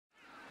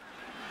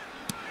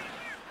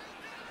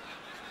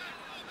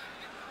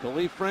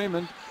Khalif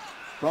Raymond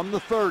from the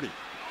 30.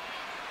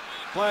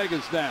 Flag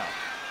is down.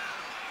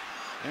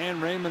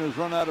 And Raymond has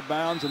run out of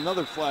bounds.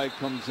 Another flag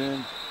comes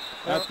in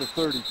at the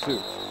 32.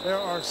 There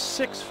are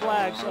 6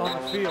 flags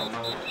on the field.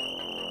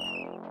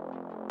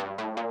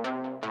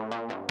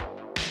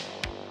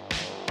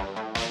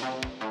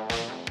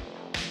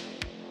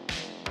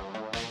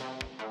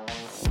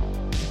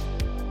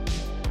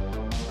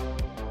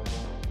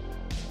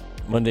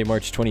 Monday,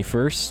 March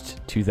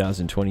 21st,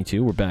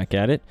 2022. We're back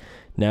at it.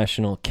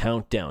 National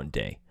Countdown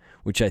Day,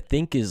 which I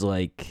think is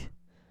like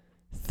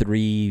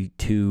 3,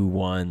 2,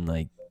 1,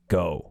 like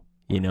go.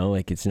 You know,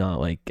 like it's not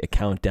like a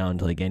countdown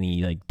to like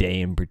any like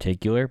day in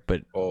particular,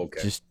 but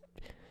just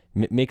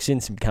mix in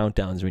some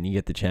countdowns when you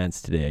get the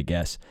chance today, I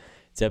guess.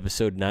 It's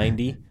episode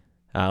 90.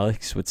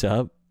 Alex, what's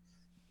up?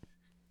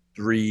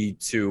 3,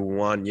 2,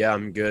 1. Yeah,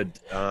 I'm good.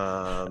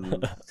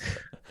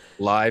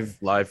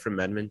 Live from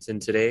Edmonton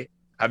today.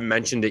 Haven't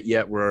mentioned it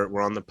yet.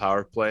 We're on the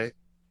power play.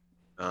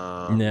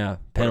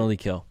 Penalty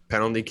kill.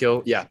 Penalty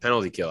kill. Yeah,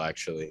 penalty kill,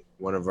 actually.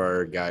 One of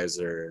our guys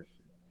are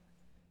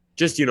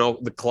just,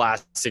 the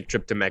classic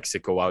trip to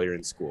Mexico while you're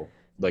in school.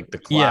 Like the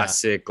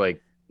classic,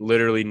 like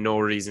literally no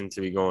reason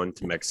to be going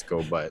to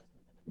Mexico, but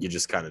you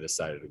just kind of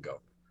decided to go.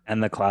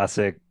 And the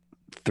classic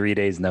 3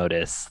 days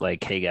notice,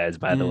 like, hey guys,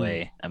 by the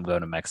way, I'm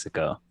going to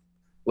Mexico.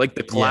 Like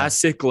the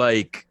classic,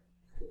 like,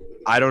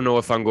 I don't know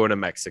if I'm going to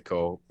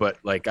Mexico, but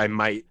like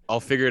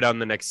I'll figure it out in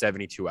the next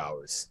 72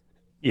 hours.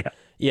 Yeah.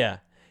 Yeah.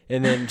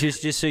 And then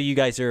just so you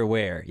guys are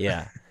aware,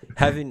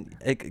 haven't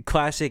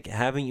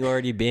you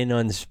already been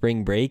on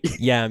spring break?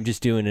 Yeah, I'm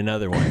just doing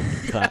another one.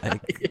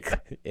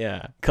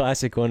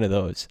 Classic one of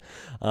those.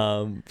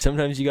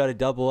 Sometimes you got to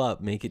double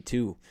up, make it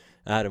 2.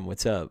 Adam,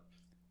 what's up?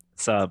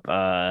 What's up?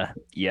 I'm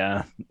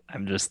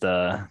just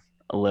I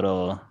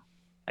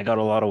got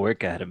a lot of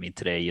work ahead of me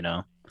today,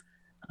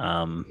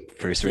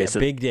 First race,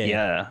 big day.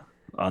 Yeah,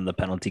 on the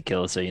penalty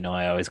kill. So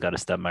I always got to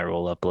step my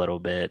roll up a little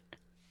bit.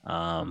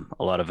 A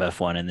lot of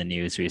F1 in the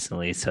news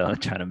recently, so I'm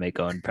trying to make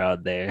Owen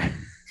proud there.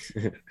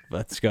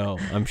 Let's go.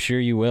 I'm sure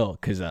you will,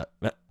 because I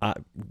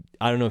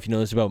don't know if you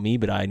know this about me,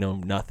 but I know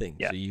nothing.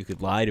 Yeah. So you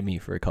could lie to me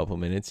for a couple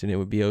minutes and it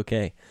would be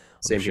okay.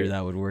 I'm sure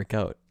that would work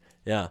out.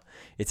 Yeah,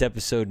 it's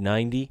episode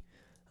 90.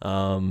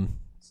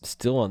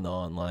 Still on the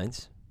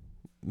onlines.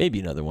 Maybe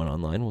another one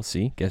online. We'll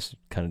see. Guess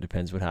kind of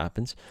depends what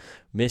happens.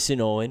 Missing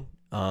Owen.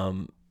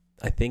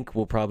 I think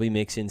we'll probably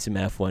mix in some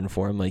F1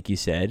 for him, like you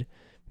said.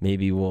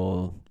 Maybe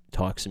we'll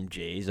talk some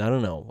Jays. I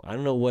don't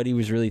know what he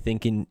was really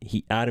thinking.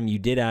 Adam, you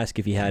did ask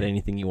if he had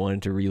anything you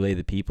wanted to relay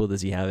the people.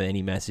 Does he have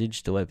any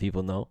message to let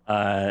people know?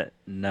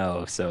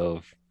 No.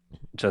 So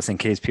just in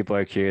case people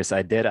are curious,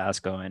 I did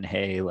ask Owen,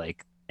 hey,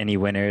 like, any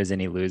winners,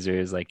 any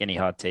losers, like any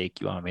hot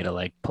take you want me to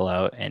like pull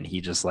out, and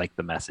he just liked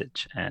the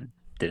message and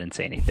didn't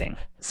say anything.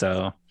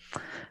 So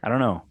I don't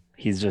know.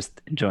 He's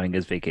just enjoying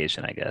his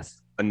vacation, I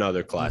guess.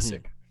 Another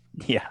classic.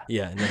 Mm-hmm.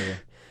 Yeah. Another.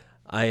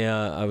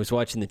 I was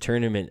watching the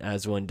tournament,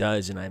 as one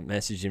does, and I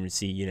messaged him to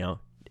see,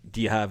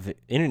 do you have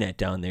internet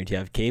down there? Do you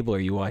have cable? Or are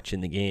you watching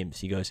the games?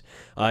 He goes,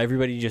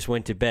 everybody just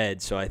went to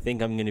bed, so I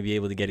think I'm going to be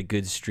able to get a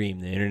good stream.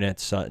 The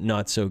internet's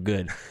not so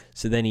good.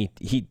 So then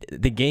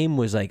the game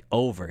was like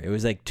over. It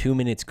was like 2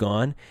 minutes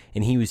gone,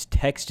 and he was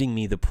texting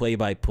me the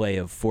play-by-play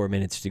of 4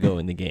 minutes to go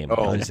in the game.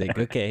 I was like,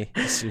 okay,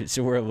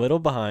 so we're a little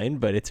behind,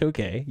 but it's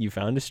okay. You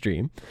found a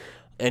stream.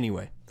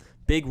 Anyway,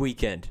 big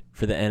weekend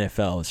for the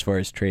NFL as far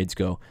as trades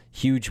go.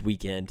 Huge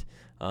weekend.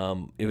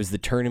 It was the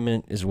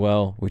tournament as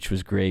well, which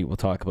was great. We'll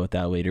talk about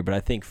that later. But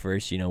I think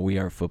first, we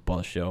are a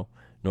football show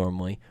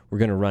normally. We're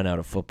going to run out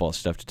of football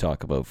stuff to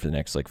talk about for the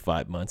next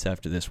 5 months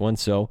after this one.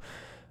 So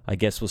I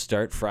guess we'll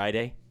start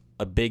Friday.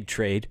 A big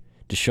trade.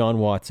 Deshaun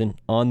Watson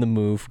on the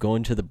move,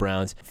 going to the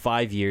Browns.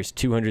 5 years,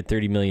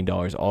 $230 million,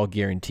 all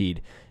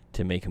guaranteed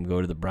to make him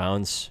go to the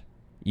Browns.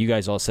 You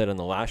guys all said on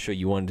the last show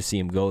you wanted to see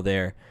him go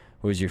there.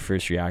 What was your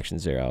first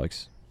reactions there,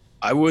 Alex?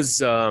 I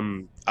was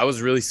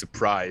really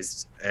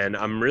surprised, and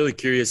I'm really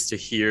curious to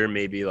hear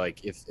maybe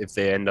like if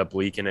they end up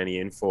leaking any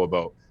info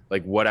about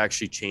like what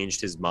actually changed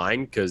his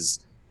mind,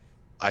 because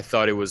I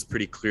thought it was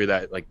pretty clear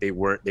that like they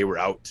were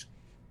out,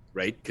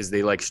 right? Because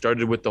they like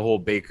started with the whole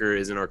Baker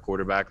isn't our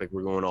quarterback, like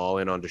we're going all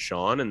in on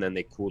Deshaun, and then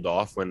they cooled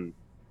off when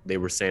they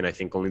were saying I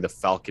think only the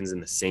Falcons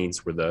and the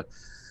Saints were the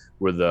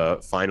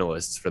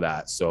finalists for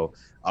that. So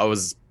I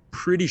was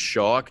pretty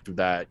shocked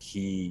that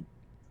he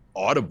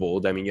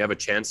audibled. I mean, you have a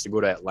chance to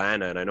go to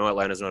Atlanta, and I know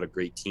Atlanta's not a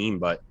great team,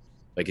 but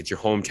like it's your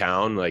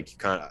hometown.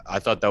 Like I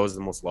thought that was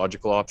the most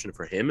logical option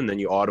for him. And then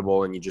you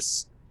audible and you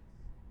just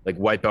like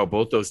wipe out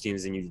both those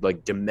teams, and you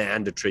like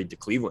demand a trade to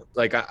Cleveland.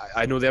 Like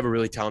I know they have a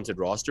really talented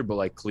roster, but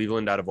like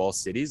Cleveland out of all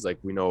cities, like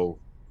we know,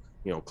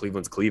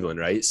 Cleveland's Cleveland,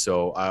 right?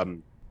 So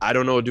I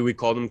don't know. Do we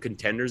call them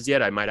contenders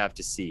yet? I might have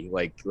to see.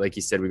 Like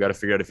you said, we got to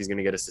figure out if he's going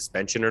to get a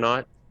suspension or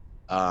not.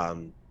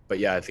 But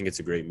yeah, I think it's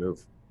a great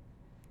move.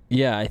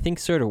 Yeah, I think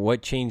sort of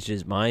what changed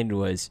his mind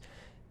was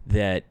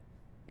that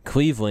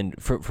Cleveland,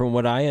 from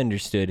what I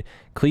understood,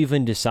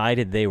 Cleveland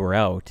decided they were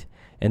out,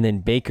 and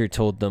then Baker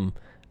told them,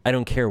 I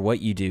don't care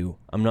what you do.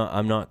 I'm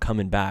not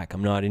coming back.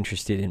 I'm not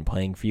interested in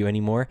playing for you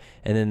anymore.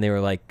 And then they were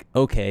like,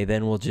 okay,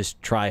 then we'll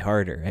just try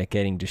harder at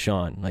getting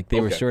Deshaun. Like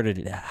they were sort of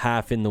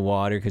half in the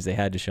water because they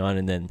had Deshaun.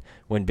 And then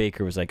when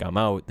Baker was like, I'm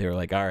out, they were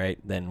like, all right,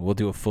 then we'll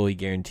do a fully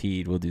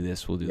guaranteed. We'll do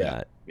this. We'll do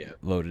that. Yeah.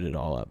 Loaded it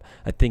all up.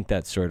 I think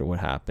that's sort of what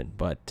happened.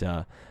 But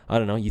I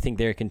don't know. You think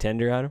they're a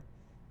contender, Adam?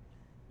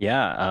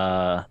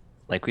 Yeah.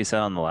 Like we said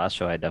on the last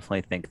show, I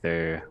definitely think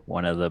they're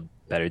one of the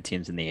better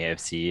teams in the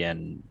AFC.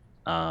 And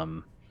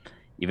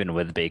even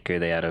with Baker,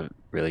 they had a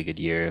really good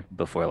year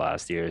before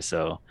last year.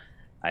 So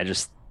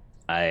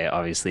I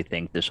obviously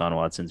think Deshaun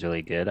Watson's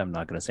really good. I'm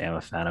not going to say I'm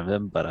a fan of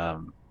him, but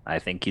I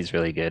think he's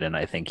really good, and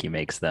I think he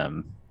makes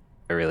them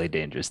a really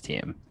dangerous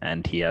team.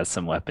 And he has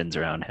some weapons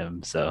around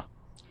him, so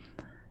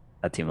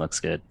that team looks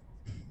good.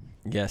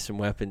 Yeah, some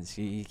weapons.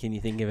 Can you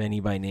think of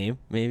any by name,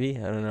 maybe?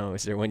 I don't know.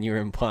 Is there one you were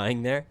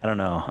implying there? I don't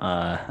know.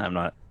 I'm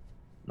not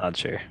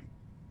sure.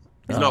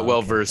 He's not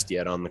well versed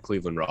yet on the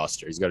Cleveland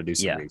roster. He's got to do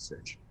some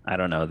research. I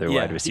don't know. Their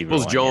wide receiver.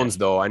 Peoples Jones,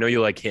 though. I know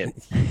you like him.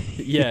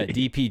 Yeah,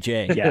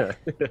 DPJ. Yeah.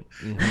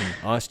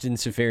 Austin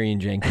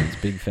Safarian-Jenkins,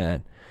 big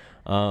fan.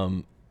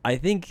 I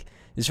think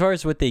as far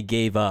as what they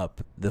gave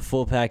up, the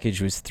full package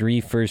was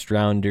 3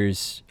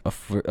 first-rounders,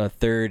 a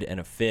third, and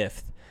a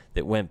fifth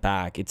that went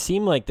back. It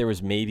seemed like there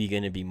was maybe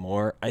going to be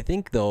more. I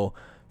think, though,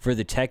 for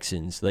the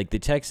Texans, like the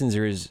Texans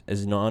are as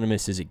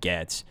anonymous as it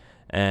gets.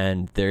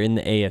 And they're in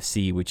the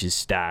AFC, which is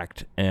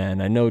stacked.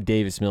 And I know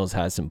Davis Mills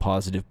has some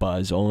positive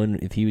buzz. Owen,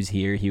 if he was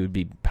here, he would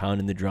be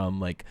pounding the drum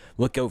like,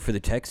 look out for the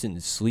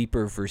Texans,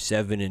 sleeper for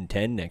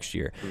 7-10 next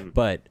year.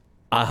 But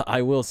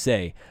I will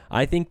say,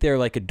 I think they're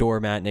like a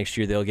doormat next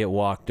year. They'll get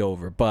walked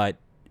over. But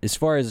as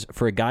far as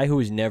for a guy who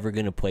is never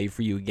going to play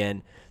for you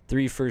again,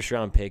 3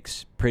 first-round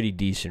picks, pretty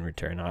decent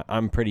return.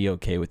 I'm pretty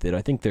okay with it.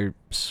 I think they're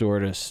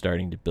sort of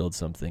starting to build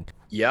something.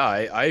 Yeah,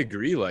 I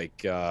agree.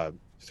 Like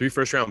 3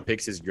 first-round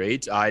picks is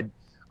great.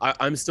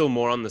 I'm still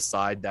more on the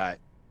side that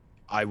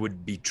I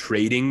would be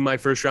trading my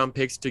first round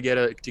picks to get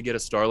a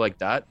star like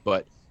that.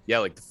 But yeah,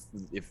 like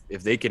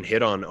if they can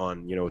hit on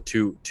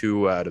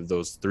two out of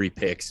those 3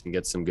 picks and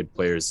get some good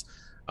players,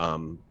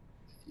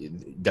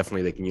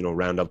 definitely they can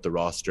round up the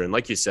roster. And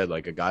like you said,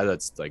 like a guy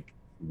that's like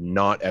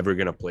not ever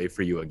gonna play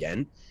for you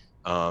again.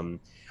 I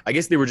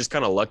guess they were just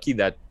kind of lucky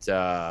that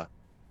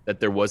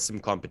there was some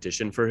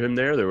competition for him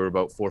there. There were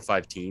about 4 or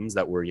 5 teams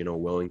that were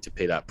willing to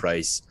pay that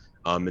price.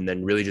 And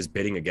then really just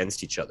bidding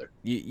against each other.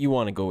 You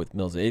want to go with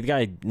Mills. The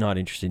guy not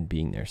interested in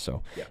being there,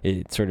 so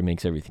it sort of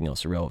makes everything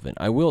else irrelevant.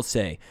 I will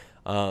say,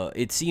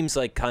 it seems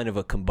like kind of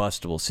a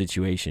combustible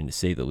situation to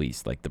say the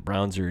least. Like the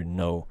Browns are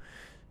no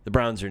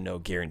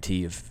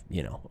guarantee of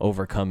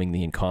overcoming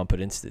the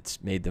incompetence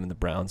that's made them the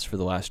Browns for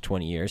the last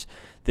 20 years.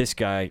 This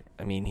guy,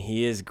 I mean,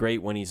 he is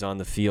great when he's on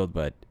the field,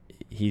 but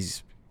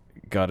he's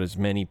got as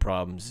many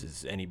problems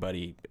as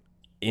anybody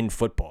in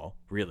football,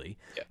 really.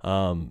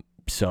 Yeah.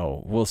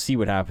 So we'll see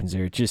what happens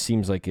there. It just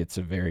seems like it's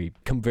a very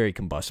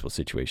combustible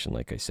situation,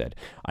 like I said.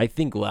 I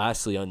think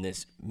lastly on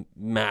this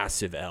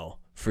massive L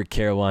for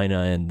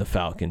Carolina and the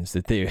Falcons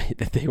that they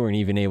weren't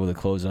even able to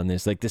close on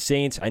this. Like the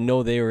Saints, I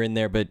know they were in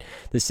there, but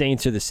the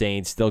Saints are the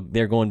Saints.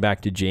 They're going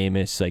back to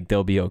Jameis. Like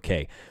they'll be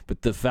okay.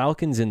 But the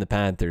Falcons and the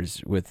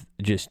Panthers with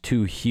just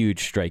 2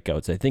 huge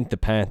strikeouts. I think the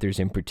Panthers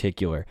in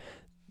particular,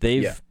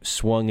 they've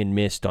swung and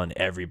missed on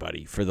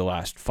everybody for the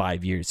last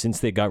 5 years since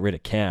they got rid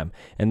of Cam.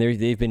 And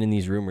they've been in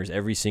these rumors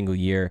every single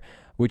year.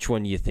 Which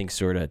one do you think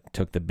sort of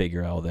took the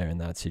bigger L there in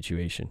that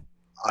situation?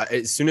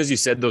 As soon as you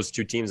said those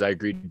 2 teams, I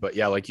agreed. But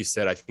yeah, like you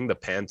said, I think the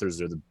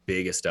Panthers are the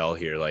biggest L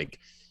here. Like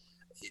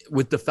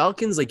with the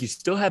Falcons, like you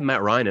still have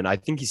Matt Ryan, and I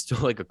think he's still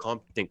like a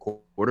competent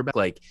quarterback.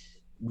 Like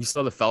we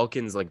saw the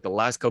Falcons, like the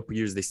last couple of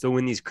years, they still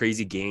win these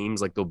crazy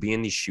games. Like they'll be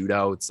in these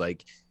shootouts.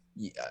 Like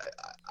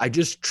I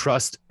just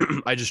trust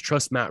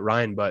Matt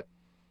Ryan. But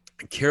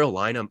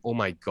Carolina, oh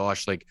my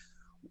gosh, like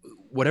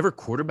whatever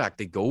quarterback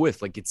they go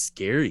with, like it's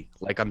scary.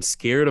 Like I'm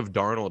scared of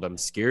Darnold. I'm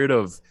scared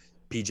of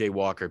PJ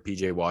Walker,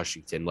 PJ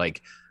Washington.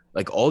 Like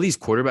all these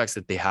quarterbacks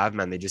that they have,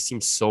 man, they just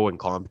seem so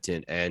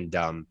incompetent. And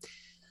I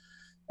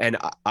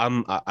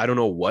don't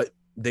know what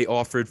they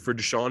offered for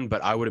Deshaun,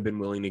 but I would have been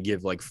willing to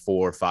give like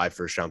 4 or 5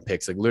 first round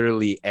picks, like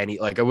literally any,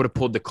 like I would have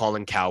pulled the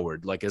Colin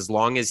Coward, like as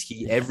long as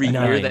he, every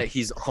year that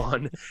he's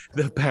on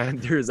the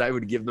Panthers, I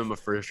would give them a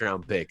first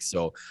round pick.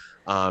 So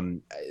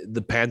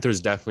the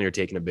Panthers definitely are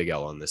taking a big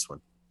L on this one.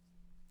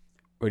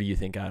 What do you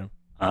think, Adam?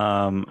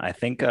 I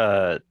think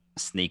a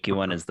sneaky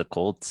one is the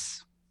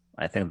Colts.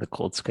 I think the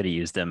Colts could have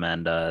used him,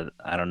 and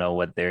I don't know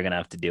what they're gonna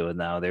have to deal with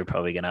now. They're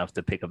probably gonna have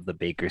to pick up the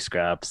Baker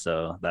scrap,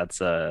 so that's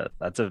a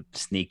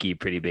sneaky,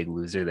 pretty big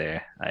loser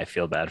there. I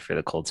feel bad for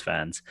the Colts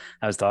fans.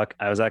 I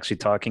was actually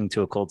talking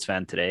to a Colts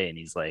fan today, and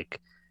he's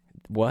like,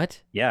 "What?"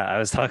 Yeah, I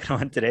was talking to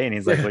one today, and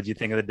he's like, "What do you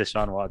think of the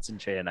Deshaun Watson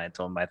trade?" And I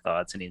told him my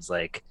thoughts, and he's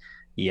like,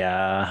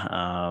 "Yeah,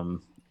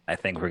 I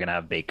think we're gonna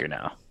have Baker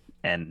now."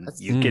 And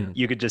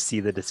you could just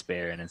see the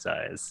despair in his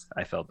eyes.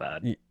 I felt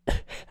bad.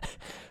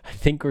 I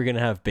think we're going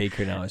to have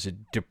Baker now as a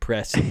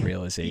depressing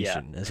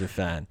realization as a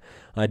fan.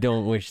 I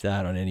don't wish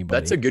that on anybody.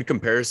 That's a good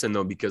comparison,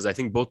 though, because I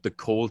think both the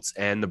Colts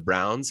and the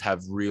Browns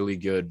have really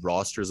good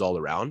rosters all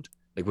around.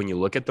 Like, when you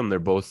look at them, they're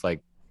both,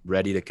 like,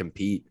 ready to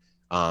compete.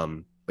 But,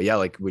 yeah,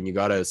 like, when you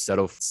got to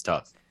settle, it's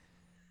tough.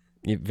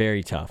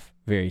 Very tough.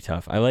 Very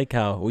tough. I like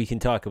how we can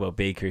talk about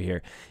Baker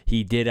here.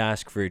 He did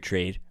ask for a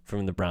trade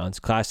from the Browns.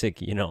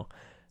 Classic,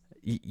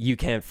 you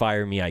can't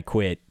fire me, I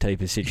quit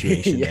type of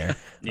situation there.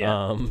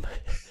 Yeah.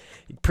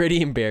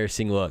 Pretty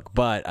embarrassing look,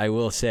 but I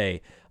will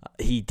say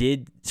he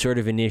did sort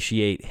of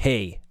initiate,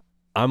 hey,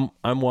 I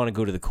want to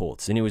go to the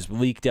Colts, and it was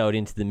leaked out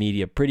into the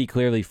media pretty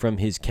clearly from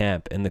his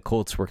camp, and the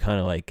Colts were kind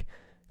of like,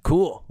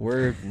 cool,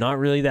 we're not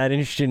really that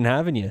interested in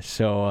having you,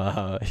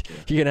 so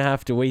you're gonna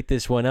have to wait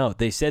this one out.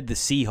 They said the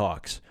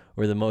Seahawks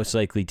were the most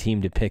likely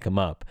team to pick him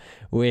up,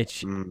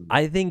 which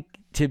I think,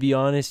 to be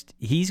honest,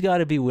 he's got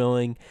to be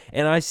willing.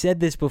 And I said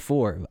this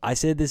before. I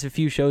said this a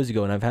few shows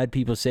ago, and I've had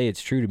people say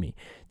it's true to me.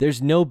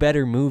 There's no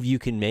better move you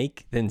can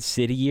make than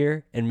sit a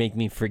year and make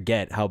me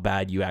forget how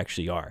bad you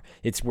actually are.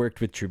 It's worked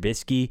with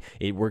Trubisky.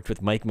 It worked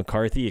with Mike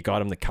McCarthy. It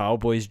got him the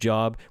Cowboys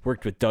job.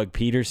 Worked with Doug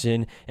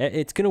Peterson.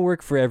 It's going to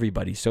work for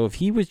everybody. So if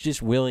he was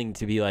just willing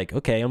to be like,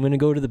 okay, I'm going to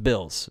go to the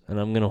Bills, and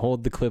I'm going to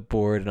hold the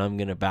clipboard, and I'm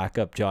going to back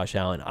up Josh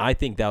Allen, I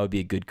think that would be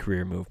a good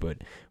career move. But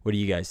what do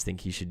you guys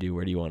think he should do?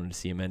 Where do you want him to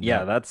see him end up?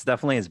 Yeah, that's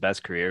definitely his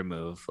best career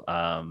move.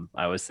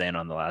 I was saying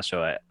on the last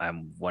show, I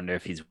wonder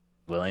if he's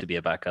willing to be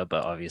a backup,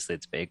 but obviously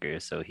it's Baker,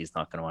 so he's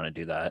not going to want to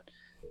do that.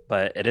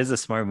 But it is a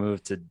smart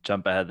move to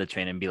jump ahead of the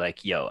train and be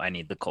like, yo, I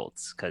need the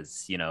Colts,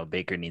 because,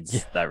 Baker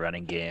needs that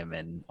running game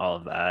and all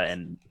of that.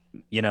 And,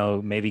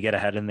 maybe get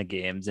ahead in the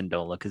games and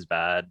don't look as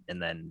bad,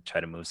 and then try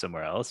to move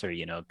somewhere else, or,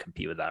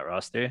 compete with that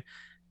roster.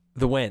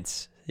 The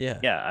Wentz. Yeah.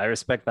 Yeah, I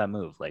respect that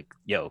move. Like,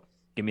 yo,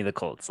 give me the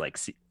Colts. Like,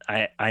 see,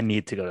 I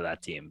need to go to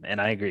that team.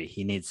 And I agree.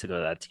 He needs to go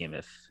to that team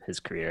if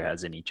his career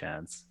has any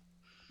chance.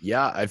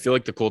 Yeah, I feel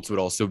like the Colts would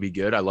also be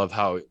good. I love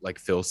how, like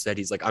Phil said,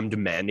 he's like, I'm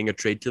demanding a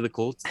trade to the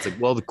Colts. It's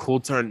like, well, the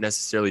Colts aren't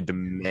necessarily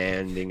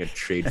demanding a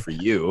trade for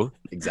you.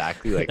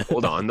 Exactly. Like,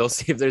 hold on. They'll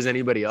see if there's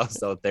anybody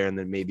else out there and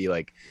then maybe,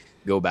 like,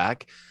 go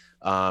back.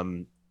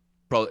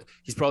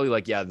 He's probably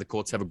like, yeah, the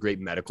Colts have a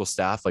great medical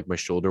staff. Like, my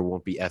shoulder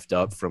won't be effed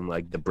up from,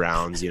 like, the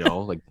Browns,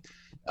 like,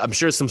 I'm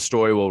sure some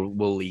story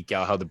will leak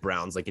out how the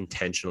Browns, like,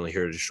 intentionally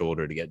hurt his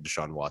shoulder to get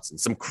Deshaun Watson.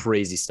 Some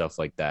crazy stuff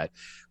like that.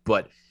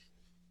 But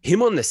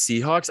him on the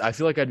Seahawks, I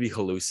feel like I'd be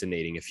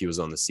hallucinating if he was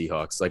on the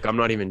Seahawks. Like, I'm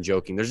not even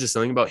joking. There's just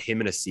something about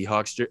him in a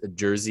Seahawks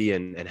jersey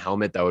and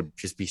helmet that would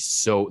just be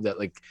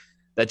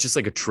that's just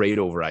like a trade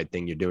override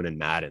thing you're doing in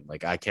Madden.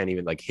 Like, I can't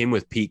even, like, him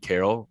with Pete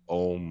Carroll.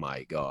 Oh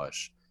my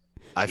gosh.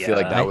 I feel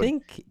like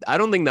I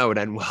don't think that would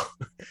end well.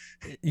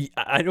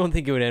 I don't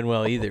think it would end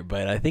well either,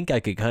 but I think I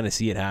could kind of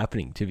see it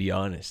happening, to be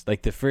honest.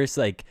 Like, the first,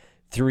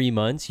 3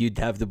 months, you'd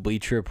have the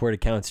Bleacher Report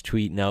accounts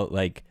tweeting out,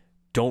 like,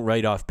 don't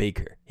write off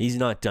Baker. He's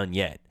not done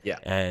yet. Yeah.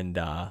 And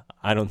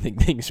I don't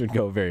think things would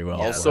go very well.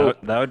 Yeah, also,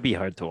 that would be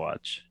hard to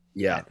watch.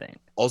 Yeah. I think.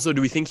 Also,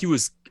 do we think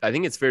I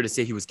think it's fair to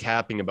say he was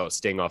capping about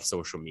staying off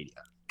social media.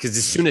 Because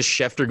as soon as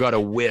Schefter got a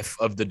whiff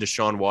of the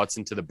Deshaun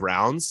Watson to the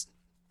Browns,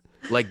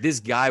 like, this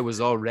guy was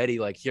already,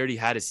 like, he already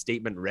had his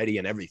statement ready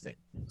and everything.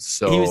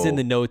 So he was in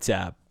the notes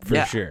app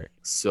for sure.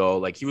 So,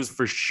 like, he was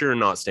for sure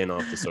not staying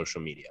off the social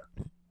media.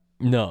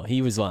 No,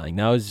 he was lying.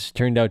 That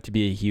turned out to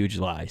be a huge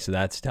lie, so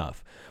that's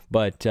tough.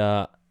 But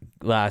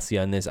lastly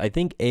on this, I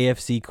think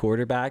AFC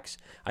quarterbacks,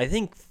 I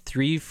think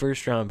 3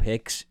 first-round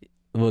picks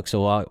looks a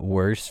lot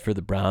worse for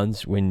the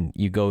Browns when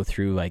you go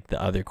through, like, the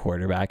other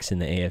quarterbacks in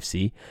the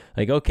AFC.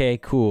 Like, okay,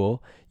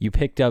 cool. You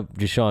picked up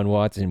Deshaun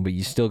Watson, but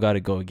you still got to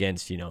go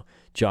against,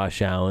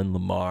 Josh Allen,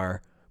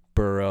 Lamar,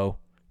 Burrow,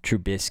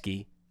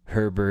 Trubisky,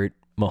 Herbert,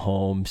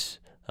 Mahomes,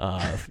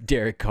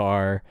 Derek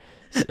Carr,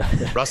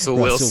 Russell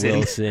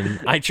Wilson.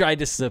 I tried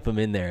to slip him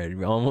in there.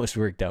 It almost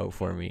worked out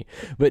for me.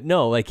 But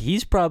no, like,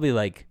 he's probably,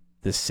 like,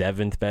 the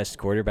 7th best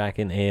quarterback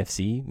in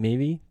AFC,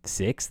 maybe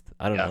 6th.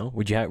 I don't know.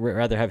 Would you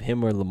rather have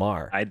him or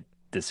Lamar? I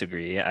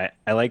disagree. I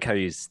like how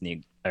you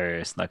snuck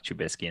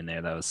Trubisky in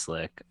there. That was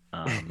slick.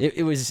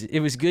 It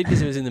was good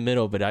because it was in the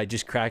middle, but I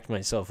just cracked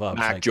myself up.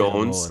 Mac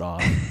Jones. Roll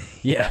it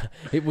off. Yeah.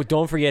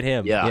 Don't forget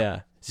him.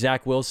 Yeah.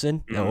 Zach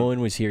Wilson. Mm-hmm.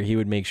 Owen was here. He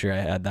would make sure I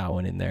had that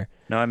one in there.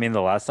 No, I mean,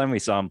 the last time we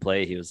saw him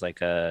play, he was like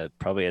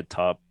probably a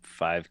top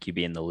 5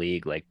 QB in the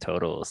league, like,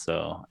 total.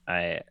 So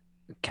I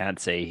can't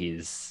say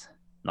he's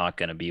not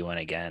going to be one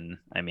again.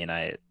 I mean,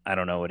 I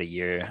don't know what a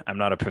year. I'm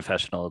not a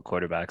professional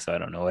quarterback, so I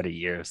don't know what a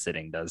year of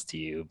sitting does to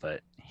you.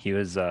 But he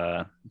was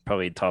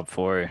probably top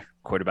 4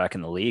 quarterback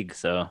in the league.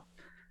 So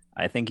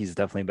I think he's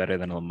definitely better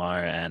than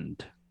Lamar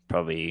and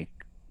probably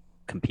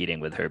competing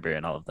with Herbert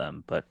and all of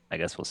them. But I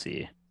guess we'll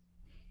see.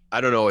 I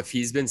don't know if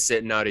he's been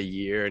sitting out a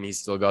year and he's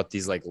still got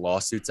these, like,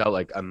 lawsuits out.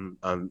 Like,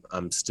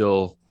 I'm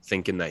still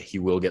thinking that he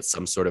will get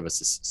some sort of a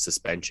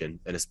suspension,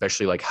 and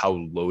especially, like, how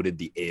loaded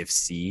the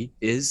AFC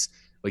is.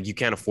 Like, you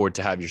can't afford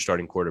to have your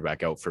starting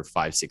quarterback out for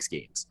 5-6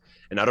 games.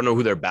 And I don't know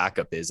who their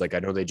backup is. Like, I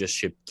know they just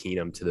shipped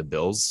Keenum to the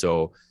Bills,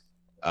 so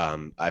I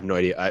have no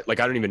idea. I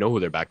don't even know who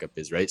their backup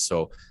is, right?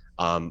 So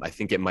I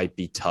think it might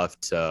be tough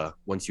to,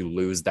 once you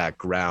lose that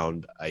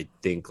ground, I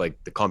think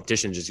like the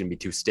competition is just going to be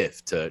too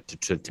stiff to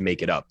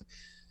make it up.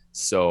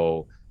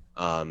 So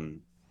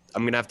I'm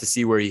going to have to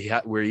see where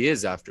he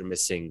is after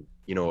missing,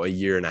 a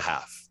year and a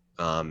half,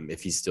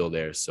 if he's still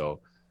there.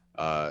 So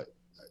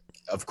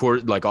of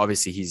course, like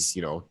obviously he's,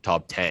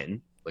 top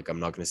 10. Like I'm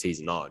not going to say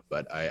he's not,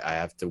 but I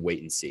have to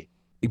wait and see.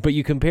 But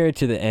you compare it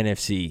to the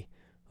NFC,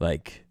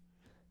 like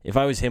if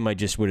I was him, I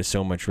just would have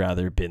so much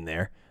rather been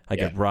there. I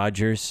got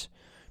Rodgers,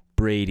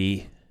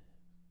 Brady,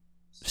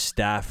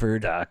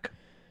 Stafford. Dak.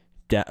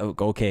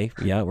 Okay,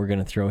 yeah, we're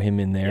gonna throw him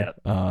in there.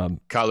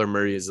 Kyler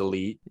Murray is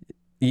elite.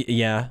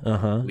 Leader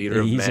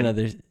of men.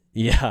 Another.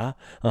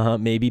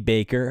 Maybe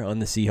Baker on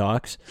the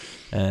Seahawks,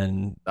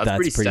 and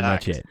that's pretty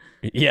much it.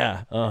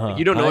 Yeah.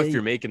 You don't know if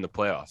you're making the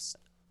playoffs.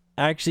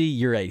 Actually,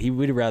 you're right. He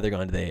would have rather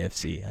gone to the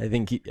AFC. I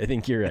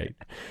think you're right.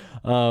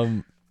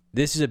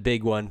 This is a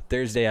big one.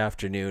 Thursday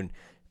afternoon,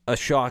 a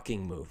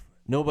shocking move.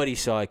 Nobody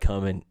saw it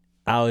coming.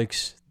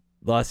 Aleks,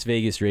 Las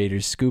Vegas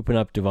Raiders scooping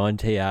up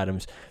Davante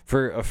Adams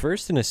for a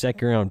first and a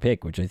second round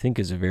pick, which I think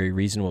is a very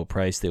reasonable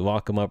price. They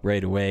lock him up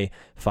right away.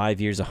 5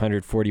 years,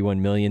 $141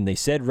 million. They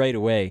said right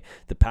away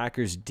the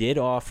Packers did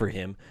offer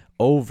him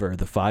over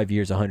the 5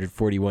 years,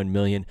 $141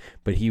 million,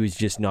 but he was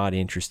just not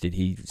interested.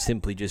 He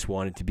simply just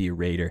wanted to be a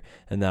Raider,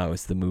 and that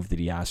was the move that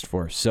he asked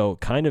for. So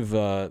kind of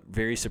a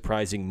very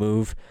surprising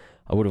move.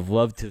 I would have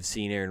loved to have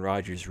seen Aaron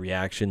Rodgers'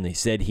 reaction. They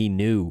said he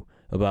knew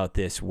about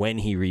this when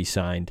he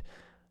re-signed.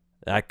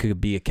 That could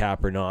be a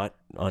cap or not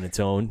on its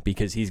own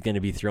because he's going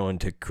to be thrown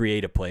to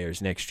creative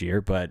players next year.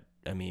 But,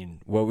 I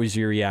mean, what was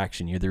your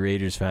reaction? You're the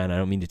Raiders fan. I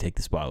don't mean to take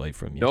the spotlight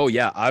from you. No,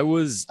 yeah, I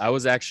was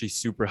actually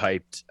super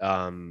hyped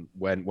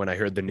when I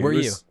heard the news. Were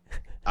you?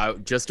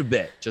 Just a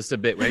bit.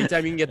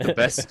 Anytime you can get the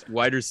best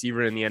wide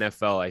receiver in the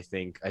NFL, I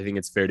think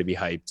it's fair to be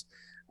hyped.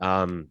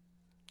 Are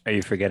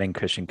you forgetting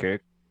Christian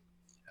Kirk?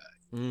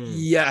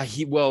 Yeah,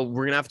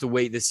 we're gonna have to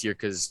wait this year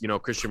because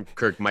Christian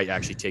Kirk might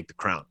actually take the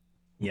crown.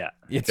 Yeah,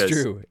 it's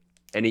true.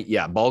 And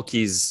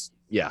Bulky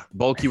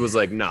was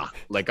like, nah,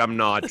 like I'm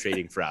not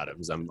trading for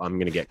Adams. I'm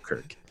gonna get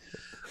Kirk.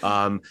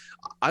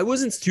 I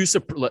wasn't too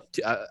surprised.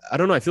 I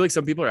don't know. I feel like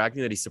some people are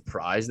acting that he's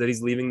surprised that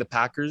he's leaving the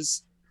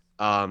Packers.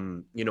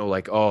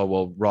 Like, oh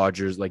well,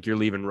 Rodgers, like you're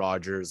leaving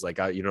Rodgers. Like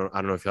I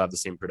don't know if he'll have the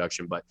same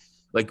production, but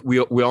like we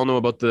all know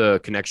about the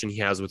connection he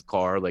has with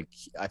Carr. Like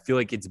I feel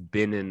like it's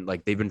been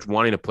they've been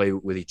wanting to play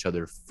with each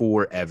other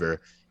forever.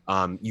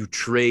 You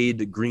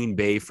trade Green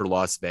Bay for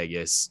Las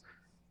Vegas,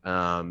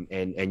 and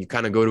you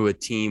kind of go to a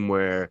team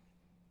where,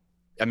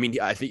 I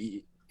mean, I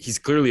think he's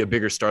clearly a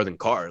bigger star than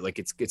Carr. Like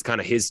it's kind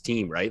of his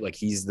team, right? Like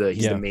he's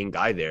the main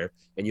guy there,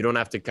 and you don't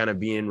have to kind of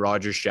be in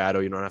Rodgers'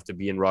 shadow. You don't have to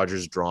be in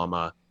Rodgers'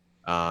 drama,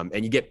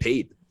 and you get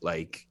paid.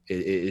 Like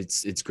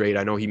it's great.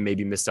 I know he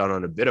maybe missed out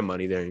on a bit of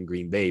money there in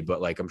Green Bay, but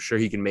like I'm sure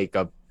he can make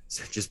up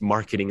just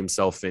marketing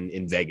himself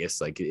in Vegas.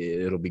 Like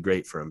it'll be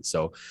great for him.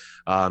 So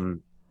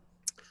I'm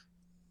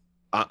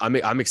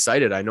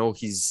excited. I know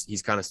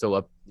he's kind of still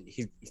up.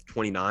 He's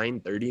 29,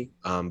 30,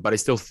 but I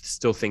still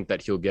think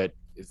that he'll get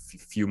a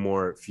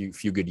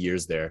few good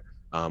years there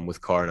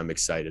with Carr, and I'm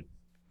excited.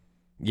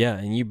 Yeah,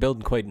 and you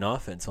build quite an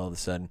offense all of a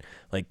sudden.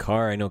 Like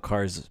Carr, I know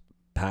Carr's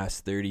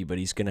past 30, but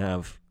he's going to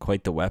have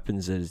quite the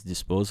weapons at his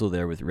disposal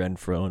there with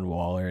Renfro and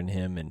Waller and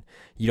him, and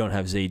you don't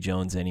have Zay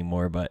Jones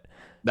anymore, but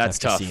that's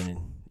tough.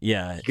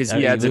 Because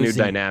he adds a new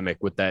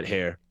dynamic with that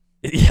hair.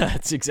 Yeah,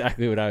 that's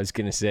exactly what I was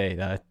going to say.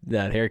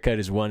 That haircut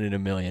is 1 in a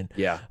million.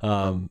 Yeah.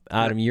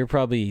 Adam, you're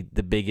probably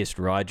the biggest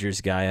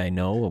Rodgers guy I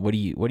know. What do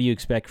you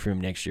expect from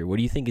him next year? What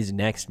do you think his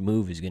next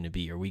move is going to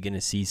be? Are we going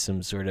to see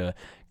some sort of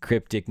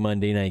cryptic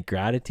Monday Night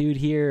Gratitude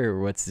here,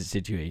 or what's the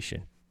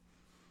situation?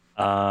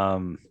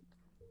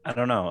 I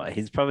don't know.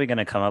 He's probably going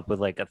to come up with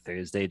like a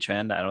Thursday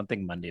trend. I don't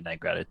think Monday Night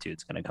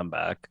Gratitude's going to come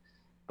back.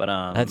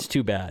 But that's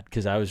too bad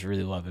because I was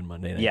really loving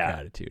Monday Night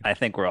Gratitude. I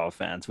think we're all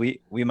fans. We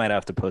might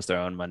have to post our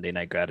own Monday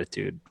Night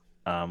Gratitude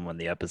when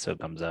the episode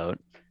comes out.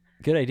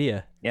 Good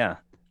idea. Yeah.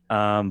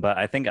 But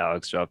I think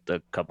Alex dropped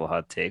a couple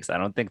hot takes. I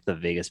don't think the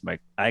Vegas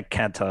market. I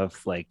can't tell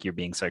if like you're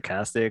being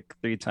sarcastic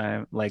 3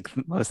 times, like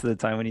most of the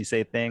time when you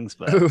say things.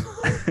 But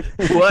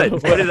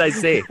what did I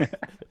say?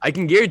 I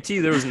can guarantee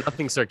you there was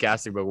nothing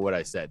sarcastic about what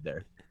I said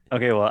there.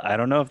 Okay, well, I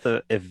don't know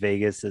if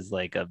Vegas is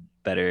like a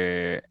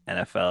better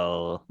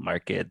NFL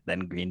market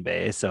than Green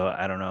Bay, so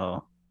I don't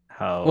know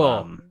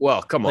how.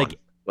 Well, come on,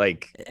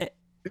 like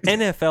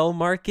NFL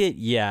market,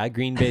 yeah,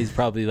 Green Bay's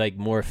probably like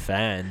more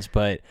fans,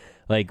 but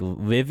like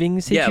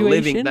living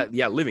situation,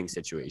 living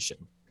situation.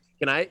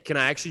 Can I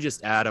actually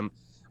just add? I'm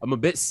a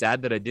bit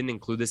sad that I didn't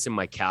include this in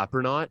my cap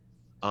or not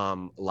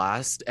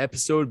last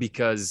episode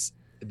because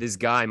this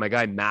guy, my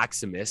guy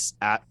Maximus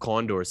at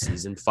Condor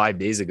Season 5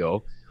 days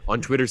ago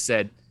on Twitter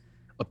said.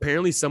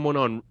 Apparently someone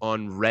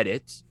on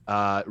Reddit,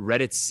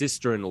 Reddit's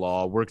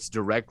sister-in-law works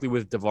directly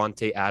with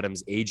Davante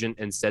Adams' agent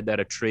and said that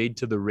a trade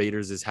to the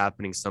Raiders is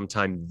happening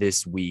sometime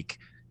this week.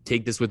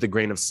 Take this with a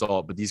grain of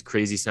salt, but these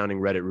crazy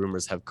sounding Reddit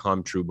rumors have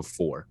come true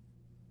before.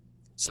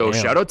 So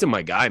Shout out to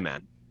my guy,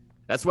 man.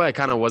 That's why I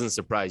kind of wasn't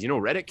surprised.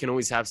 Reddit can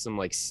always have some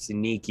like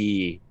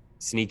sneaky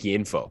sneaky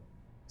info.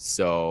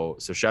 So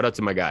shout out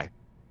to my guy.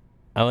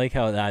 I like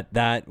how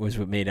that was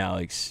what made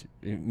Alex.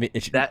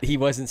 He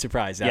wasn't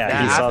surprised. Yeah,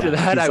 after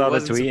that, he I saw the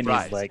wasn't tweet and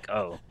surprised. he's like,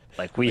 oh,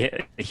 like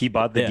he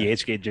bought the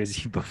DHK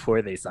jersey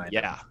before they signed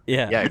him.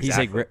 Yeah, exactly. He's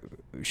like,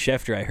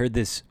 Schefter, I heard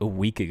this a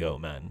week ago,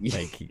 man.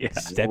 Like,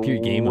 step your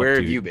game Where up,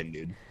 have dude. you been,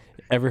 dude?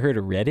 Ever heard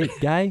of Reddit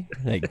guy?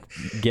 Like,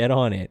 get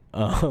on it.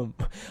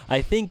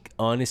 I think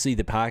honestly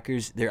the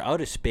Packers, they're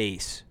out of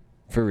space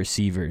for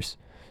receivers,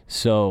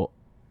 so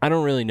I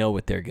don't really know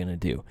what they're gonna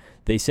do.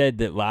 They said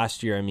that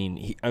last year, I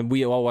mean,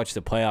 we all watched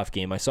the playoff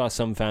game. I saw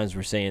some fans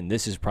were saying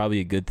this is probably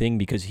a good thing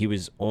because he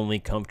was only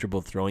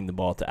comfortable throwing the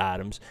ball to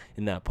Adams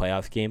in that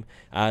playoff game.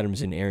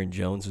 Adams and Aaron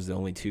Jones was the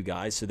only two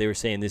guys. So they were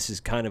saying this is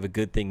kind of a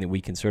good thing that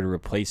we can sort of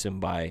replace him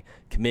by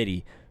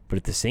committee. But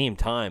at the same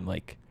time,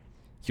 like,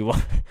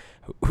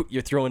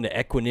 you're throwing to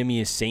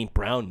Equanimous St.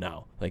 Brown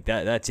now. Like,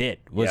 that's it.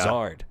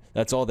 Lazard.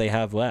 That's all they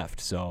have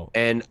left. So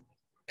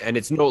And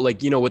it's no,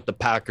 like, with the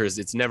Packers,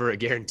 it's never a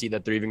guarantee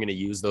that they're even going to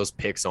use those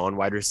picks on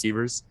wide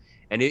receivers.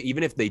 And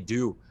even if they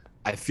do,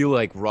 I feel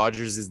like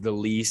Rodgers is the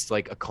least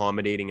like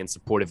accommodating and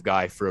supportive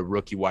guy for a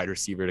rookie wide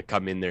receiver to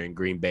come in there in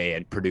Green Bay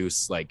and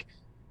produce like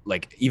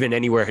even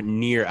anywhere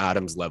near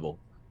Adams level.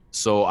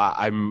 So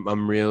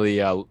I'm really,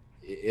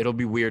 it'll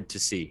be weird to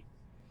see.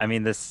 I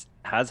mean, this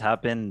has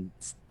happened.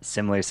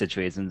 Similar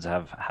situations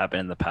have happened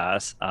in the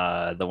past.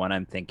 The one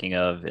I'm thinking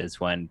of is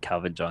when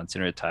Calvin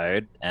Johnson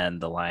retired and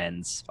the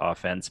Lions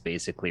offense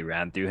basically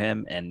ran through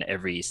him and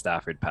every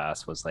Stafford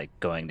pass was like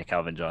going to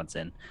Calvin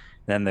Johnson.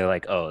 Then they're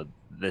like, oh,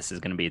 this is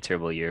going to be a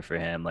terrible year for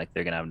him. Like,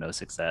 they're going to have no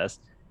success.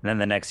 And then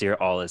the next year,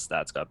 all his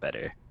stats got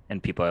better.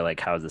 And people are like,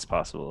 how is this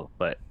possible?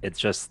 But it's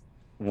just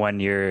when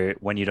you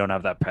don't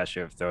have that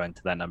pressure of throwing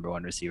to that number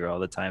one receiver all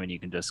the time and you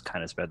can just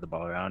kind of spread the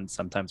ball around,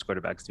 sometimes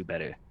quarterbacks do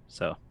better.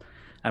 So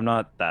I'm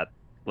not that,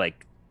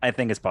 like, I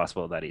think it's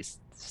possible that he's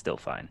still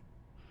fine.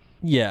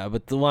 yeah,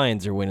 but the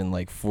Lions are winning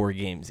like 4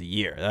 games a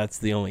year. That's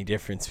the only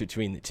difference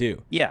between the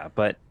two. Yeah,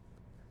 but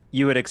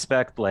you would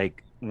expect,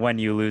 like, when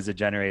you lose a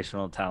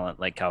generational talent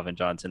like Calvin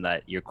Johnson,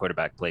 that your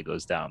quarterback play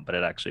goes down, but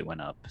it actually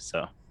went up.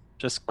 So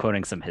just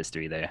quoting some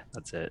history there.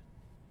 That's it.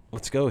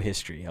 Let's go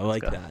history. I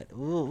like that. A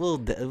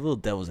little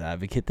devil's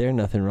advocate there.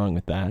 Nothing wrong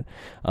with that.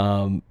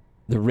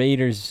 The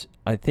Raiders,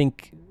 I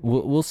think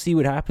we'll see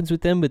what happens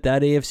with them, but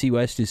that AFC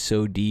West is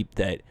so deep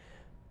that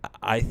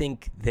I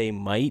think they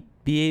might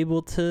be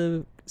able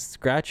to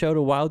scratch out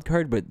a wild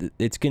card, but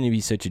it's going to be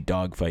such a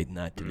dogfight in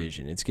that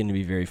division. It's going to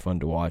be very fun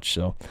to watch,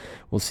 so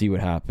we'll see what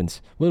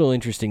happens. A little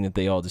interesting that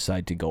they all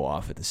decide to go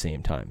off at the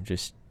same time.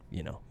 Just,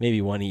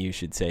 maybe one of you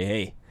should say,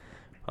 hey,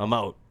 I'm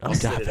out. I'm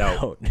tapping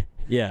out.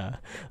 Yeah.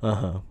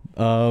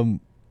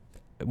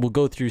 We'll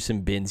go through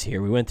some bins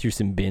here. We went through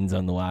some bins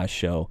on the last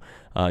show.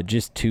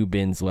 Just 2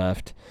 bins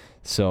left.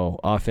 So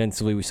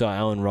offensively, we saw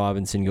Allen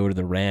Robinson go to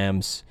the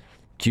Rams.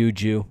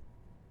 Juju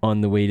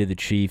on the way to the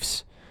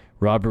Chiefs.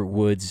 Robert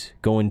Woods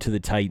going to the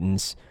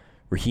Titans.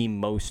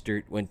 Raheem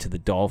Mostert went to the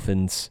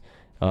Dolphins.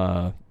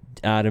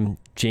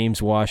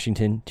 James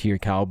Washington to your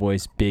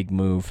Cowboys. Big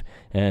move.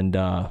 And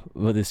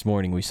this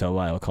morning we saw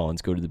Lyle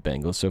Collins go to the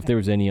Bengals. So if there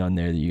was any on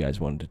there that you guys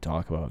wanted to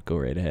talk about, go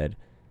right ahead.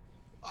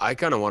 I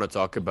kind of want to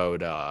talk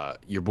about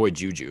your boy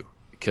Juju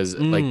because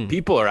like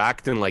people are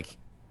acting like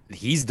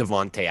he's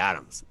Davante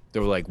Adams. They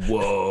were like,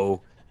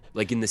 whoa,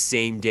 like in the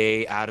same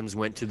day Adams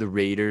went to the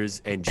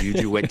Raiders and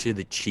Juju went to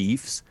the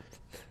Chiefs.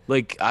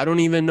 Like, I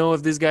don't even know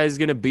if this guy is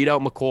going to beat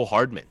out McCole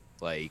Hardman.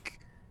 Like,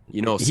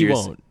 seriously. He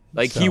won't.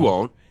 Like, he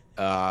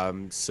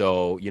won't.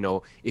 So,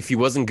 if he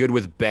wasn't good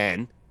with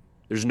Ben,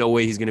 there's no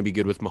way he's going to be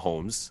good with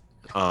Mahomes.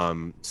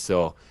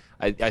 So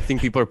I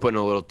think people are putting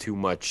a little too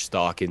much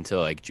stock into,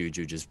 like,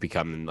 Juju just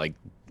becoming, like,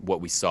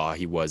 what we saw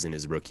he was in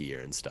his rookie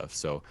year and stuff.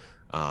 So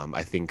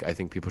I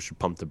think people should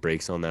pump the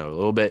brakes on that a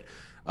little bit.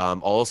 I'll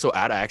also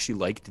add, I actually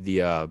liked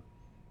the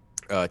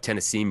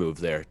Tennessee move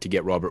there to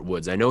get Robert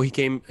Woods. I know he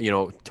came,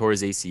 tore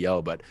his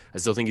ACL, but I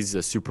still think he's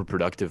a super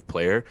productive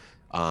player.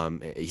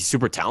 He's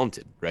super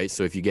talented, right?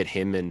 So if you get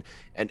him and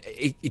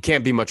it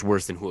can't be much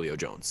worse than Julio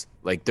Jones.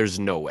 Like, there's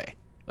no way.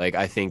 Like,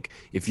 I think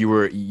if you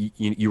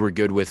were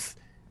good with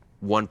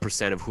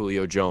 1% of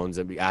Julio Jones,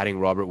 adding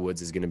Robert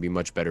Woods is going to be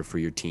much better for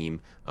your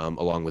team,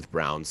 along with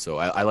Brown. So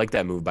I like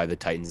that move by the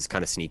Titans. It's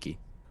kind of sneaky.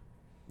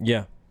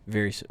 Yeah,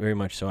 very, very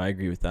much so. I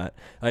agree with that.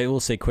 I will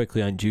say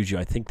quickly on Juju,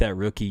 I think that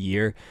rookie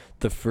year,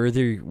 the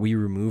further we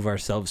remove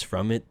ourselves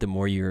from it, the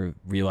more you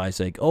realize,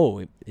 like,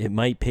 oh, it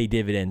might pay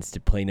dividends to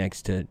play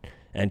next to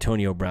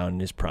Antonio Brown in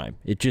his prime.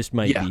 It just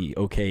might be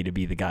okay to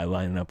be the guy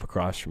lining up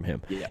across from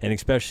him. Yeah. And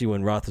especially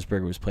when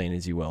Roethlisberger was playing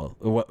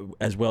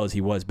as well as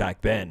he was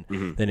back then,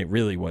 then it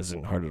really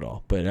wasn't hard at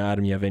all. But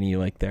Adam, you have any you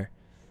like there?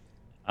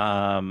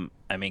 I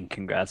mean,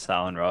 congrats to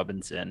Allen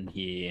Robinson.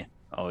 We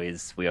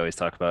always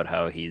talk about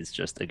how he's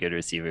just a good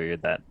receiver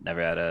that never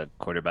had a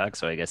quarterback.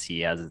 So I guess he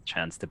has a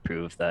chance to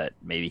prove that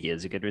maybe he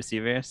is a good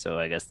receiver. So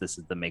I guess this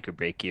is the make or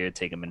break year.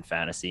 Take him in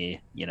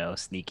fantasy,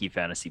 sneaky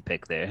fantasy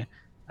pick there.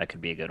 That could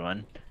be a good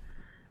one.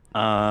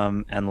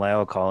 And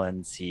Lyle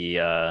Collins, he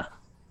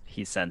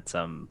sent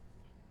some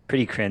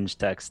pretty cringe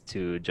text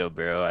to Joe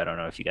Burrow. I don't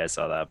know if you guys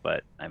saw that,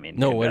 but I mean,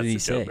 No, what did congrats he to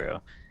say? Joe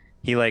Burrow.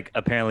 He like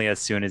apparently as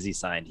soon as he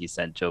signed, he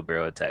sent Joe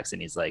Burrow a text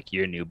and he's like,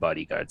 "Your new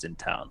bodyguard's in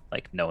town.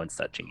 Like no one's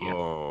touching you."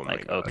 Oh my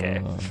Like, God.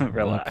 okay, Oh,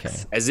 relax.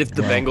 okay. As if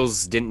the Well-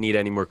 Bengals didn't need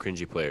any more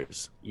cringy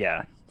players.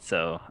 Yeah.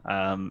 So,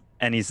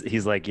 and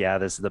he's like, yeah,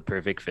 this is the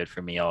perfect fit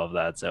for me, all of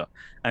that. So,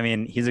 I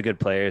mean, he's a good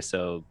player,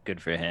 so good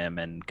for him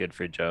and good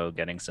for Joe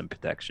getting some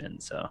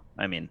protection. So,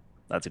 I mean,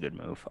 that's a good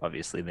move.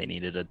 Obviously, they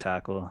needed a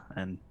tackle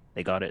and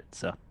they got it.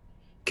 So,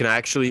 Can I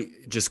actually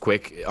just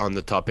quick on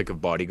the topic of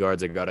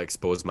bodyguards? I gotta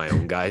expose my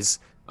own guys.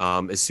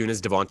 As soon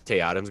as Davante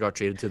Adams got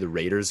traded to the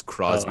Raiders,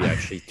 Crosby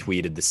actually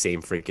tweeted the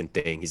same freaking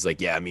thing. He's like,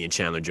 "Yeah, me and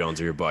Chandler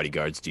Jones are your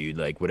bodyguards, dude.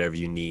 Like whatever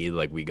you need,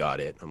 like we got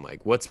it." I'm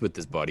like, "What's with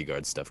this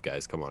bodyguard stuff,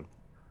 guys? Come on."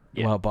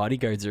 Yeah. Well,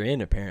 bodyguards are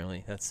in,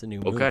 apparently. That's the new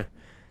move. Okay.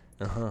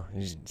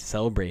 You should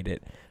celebrate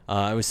it.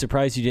 I was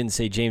surprised you didn't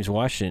say James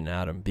Washington,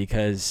 Adam,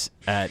 because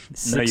at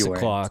 6 you weren't.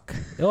 o'clock.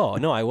 Oh,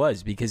 no, I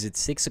was, because it's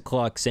 6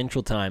 o'clock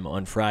Central Time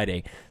on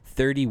Friday.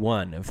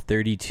 31 of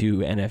 32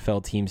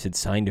 NFL teams had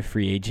signed a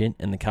free agent,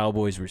 and the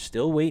Cowboys were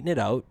still waiting it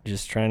out,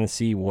 just trying to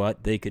see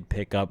what they could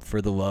pick up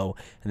for the low,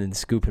 and then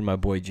scooping my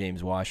boy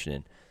James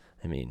Washington.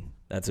 I mean,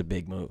 that's a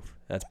big move.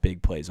 That's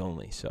big plays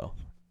only, so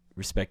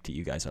respect to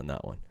you guys on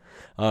that one.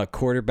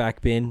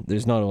 Quarterback bin.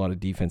 There's not a lot of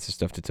defensive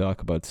stuff to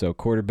talk about. So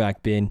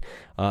quarterback bin.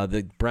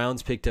 The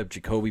Browns picked up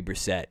Jacoby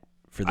Brissett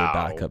for their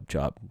backup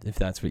job, if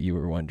that's what you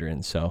were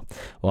wondering. So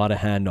a lot of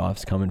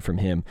handoffs coming from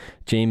him.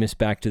 Jameis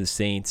back to the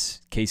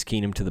Saints. Case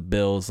Keenum to the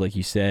Bills, like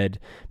you said.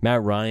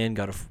 Matt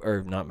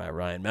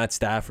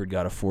Stafford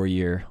got a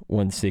 4-year,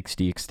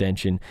 160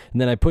 extension.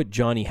 And then I put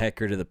Johnny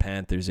Hecker to the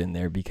Panthers in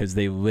there because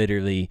they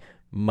literally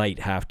might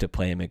have to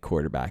play him at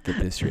quarterback at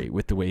this rate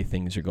with the way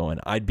things are going.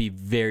 I'd be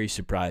very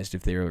surprised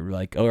if they were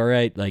like, all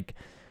right, like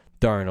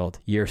Darnold,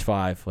 year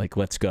 5, like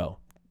let's go.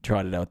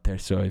 Trot it out there.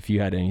 So if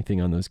you had anything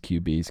on those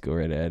QBs, go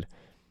right ahead.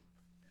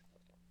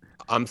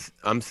 I'm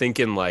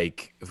thinking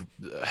like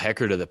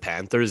Hecker to the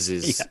Panthers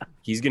is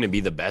he's going to be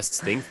the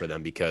best thing for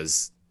them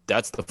because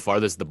that's the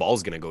farthest the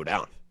ball's going to go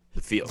down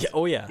the field. Yeah,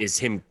 oh yeah. Is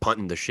him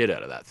punting the shit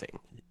out of that thing.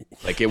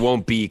 Like it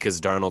won't be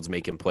because Darnold's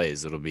making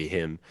plays. It'll be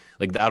him.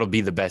 Like that'll be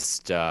the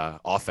best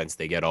offense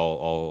they get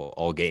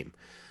all game.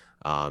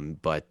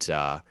 But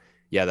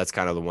that's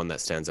kind of the one that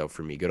stands out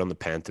for me. Good on the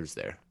Panthers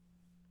there,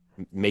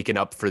 making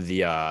up for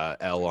the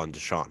L on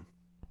Deshaun.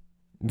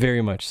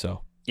 Very much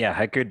so. Yeah,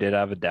 Hecker did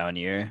have a down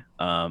year.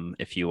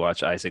 If you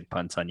watch Isaac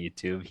Punts on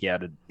YouTube, he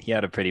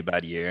had a pretty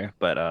bad year,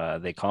 but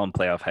they call him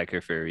Playoff Hecker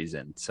for a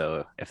reason.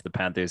 So if the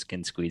Panthers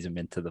can squeeze him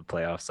into the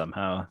playoffs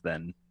somehow,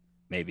 then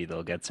maybe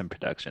they'll get some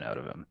production out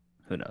of him.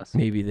 Who knows?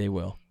 Maybe they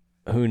will.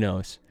 Who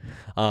knows?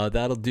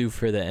 That'll do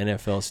for the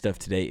NFL stuff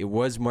today. It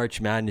was March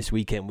Madness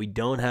weekend. We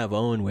don't have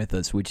Owen with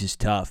us, which is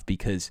tough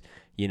because,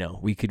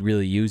 we could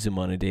really use him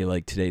on a day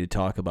like today to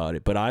talk about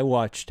it. But I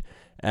watched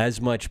as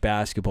much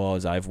basketball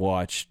as I've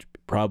watched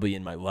probably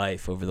in my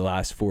life over the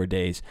last 4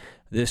 days.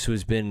 This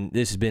has been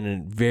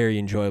a very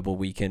enjoyable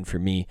weekend for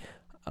me.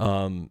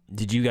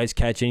 Did you guys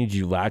catch any? Did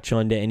you latch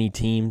on to any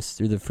teams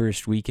through the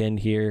first weekend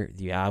here?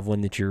 Do you have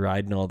one that you're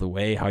riding all the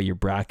way? How your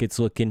brackets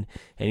looking?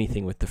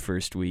 Anything with the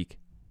first week?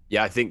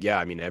 Yeah, I think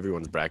I mean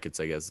everyone's brackets,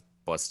 I guess,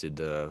 busted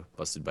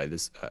by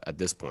this at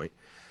this point.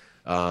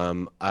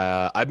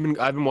 I've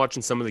been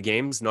watching some of the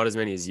games, not as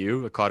many as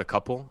you. I caught a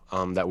couple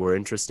that were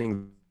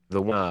interesting.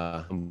 The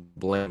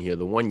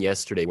one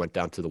yesterday went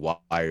down to the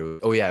wire.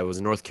 Oh yeah, it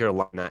was North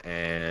Carolina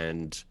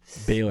and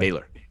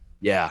Baylor.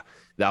 Yeah,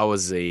 that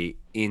was a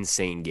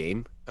insane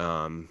game.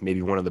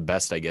 Maybe one of the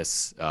best, I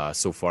guess,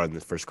 so far in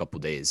the first couple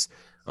of days.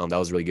 That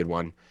was a really good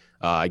one.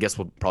 I guess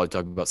we'll probably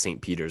talk about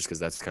St. Peter's because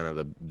that's kind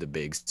of the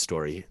big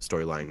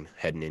storyline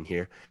heading in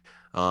here.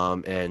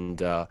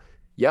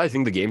 I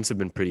think the games have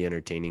been pretty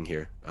entertaining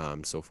here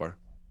so far.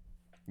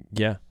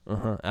 Yeah.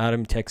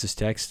 Adam, Texas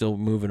Tech still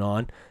moving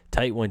on.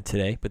 Tight one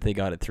today, but they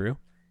got it through.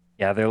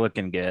 Yeah, they're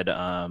looking good.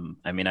 I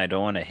mean, I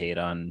don't want to hate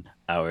on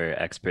our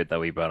expert that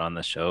we brought on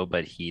the show,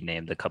 but he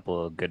named a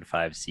couple of good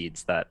 5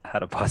 seeds that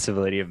had a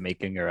possibility of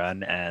making a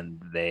run,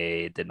 and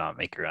they did not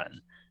make a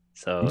run.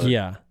 So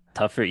yeah,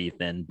 tough for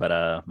Ethan,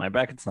 but my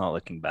bracket's not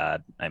looking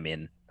bad. I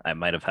mean, I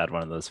might have had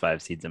one of those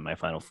 5 seeds in my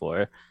Final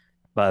Four,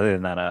 but other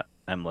than that,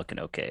 I'm looking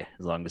okay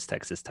as long as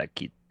Texas Tech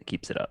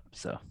keeps it up.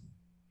 So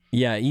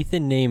yeah,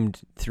 Ethan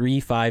named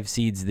 3 5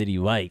 seeds that he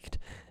liked,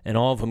 and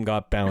all of them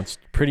got bounced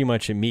pretty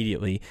much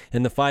immediately.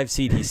 And the 5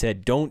 seed he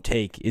said don't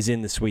take is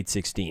in the Sweet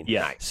 16.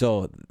 Yeah.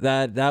 So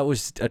that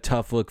was a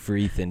tough look for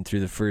Ethan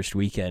through the first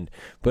weekend.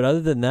 But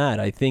other than that,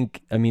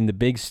 I mean, the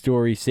big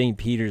story, St.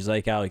 Peter's,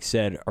 like Alex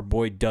said, our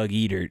boy Doug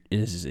Edert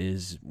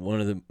is one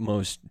of the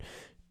most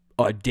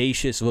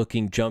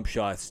audacious-looking jump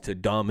shots to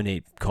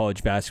dominate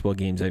college basketball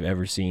games I've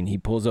ever seen. He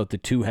pulls out the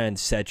 2-hand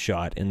set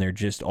shot, and they're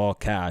just all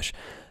cash.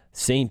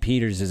 St.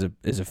 Peter's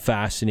is a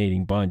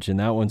fascinating bunch, and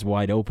that one's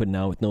wide open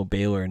now with no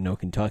Baylor and no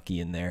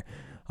Kentucky in there.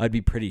 I'd be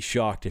pretty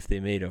shocked if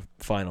they made a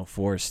Final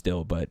Four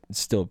still, but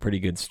it's still a pretty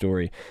good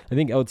story. I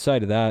think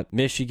outside of that,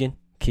 Michigan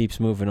keeps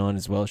moving on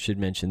as well. Should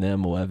mention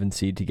them, 11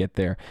 seed to get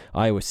there.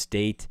 Iowa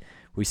State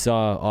we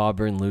saw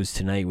Auburn lose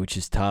tonight, which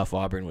is tough.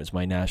 Auburn was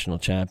my national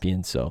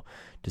champion, so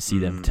to see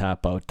them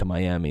tap out to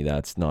Miami,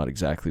 that's not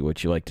exactly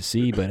what you like to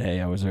see, but hey,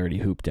 I was already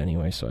hooped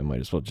anyway, so I might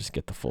as well just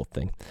get the full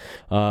thing.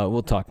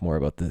 We'll talk more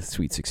about the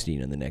Sweet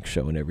 16 in the next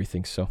show and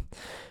everything. So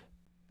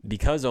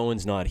because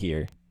Owen's not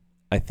here,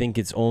 I think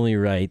it's only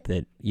right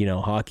that,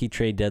 hockey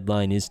trade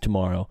deadline is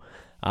tomorrow.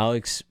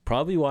 Alex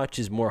probably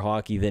watches more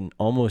hockey than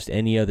almost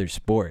any other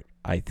sport,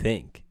 I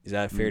think. Is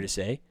that fair to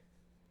say?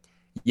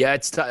 Yeah,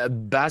 it's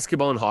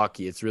basketball and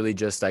hockey. It's really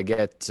just I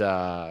get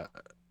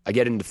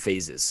into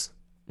phases.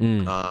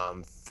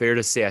 Fair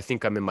to say, I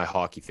think I'm in my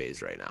hockey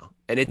phase right now,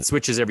 and it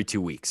switches every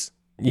 2 weeks.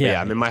 Yeah,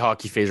 I'm in my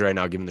hockey phase right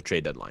now, given the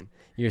trade deadline.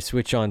 You're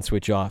switch on,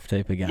 switch off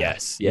type of guy.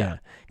 Yes, yeah.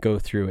 Go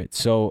through it.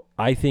 So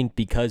I think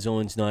because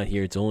Owen's not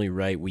here, it's only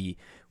right we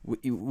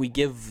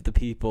give the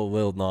people a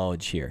little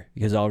knowledge here,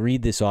 because I'll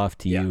read this off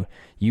to you.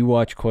 You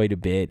watch quite a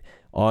bit.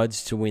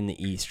 Odds to win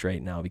the East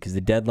right now, because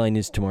the deadline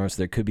is tomorrow, so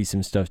there could be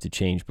some stuff to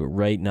change. But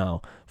right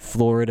now,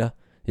 Florida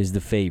is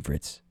the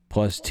favorites,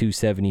 plus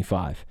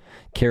 275.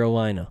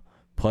 Carolina,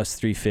 plus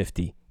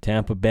 350.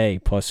 Tampa Bay,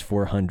 plus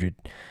 400.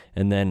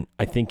 And then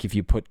I think if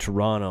you put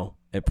Toronto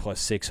at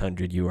plus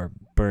 600, you are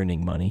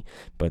burning money,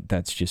 but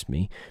that's just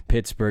me.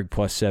 Pittsburgh,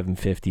 plus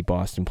 750.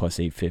 Boston, plus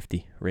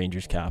 850.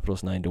 Rangers,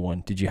 Capitals,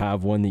 9-1. Did you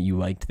have one that you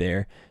liked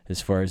there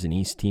as far as an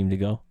East team to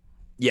go?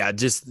 Yeah,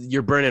 just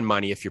you're burning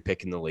money if you're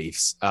picking the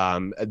Leafs.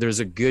 There's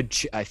a good,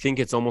 I think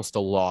it's almost a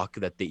lock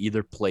that they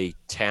either play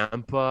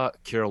Tampa,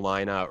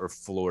 Carolina, or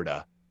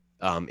Florida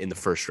in the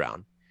first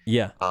round.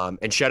 Yeah.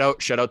 And shout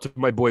out to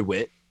my boy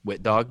Whit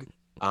Dog.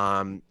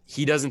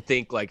 He doesn't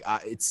think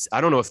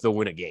I don't know if they'll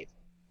win a game.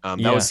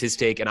 That was his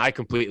take, and I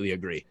completely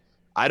agree.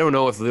 I don't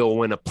know if they'll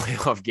win a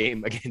playoff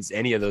game against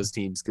any of those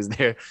teams because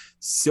they're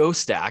so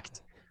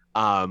stacked.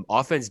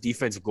 Offense,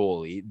 defense,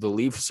 goalie. The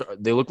Leafs,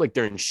 they look like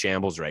they're in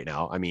shambles right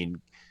now. I mean,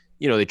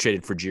 they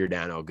traded for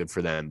Giordano, good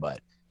for them,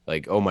 but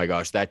oh my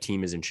gosh, that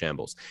team is in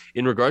shambles.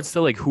 In regards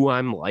to who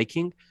I'm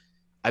liking,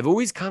 I've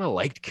always kind of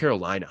liked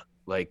Carolina.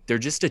 They're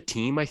just a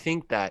team, I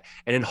think that,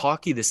 and in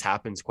hockey, this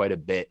happens quite a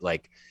bit,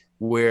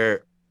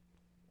 where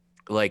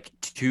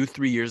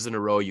 2-3 years in a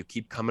row, you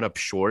keep coming up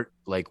short,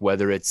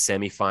 whether it's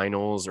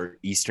semifinals or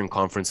Eastern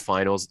Conference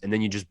finals, and then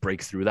you just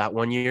break through that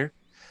one year.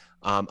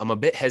 I'm a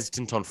bit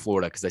hesitant on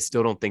Florida because I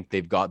still don't think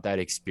they've got that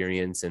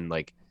experience. And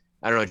I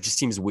don't know, it just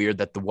seems weird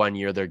that the 1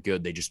 year they're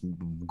good, they just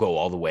go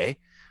all the way.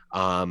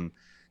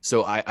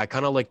 So I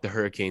kind of like the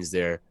Hurricanes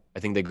there. I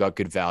think they got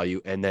good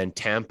value. And then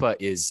Tampa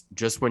is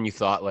just when you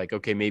thought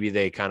okay, maybe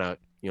they kind of,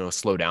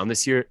 slow down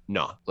this year.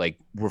 No,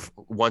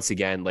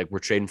 we're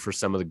trading for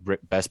some of the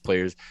best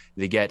players.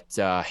 They get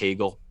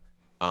Hagel.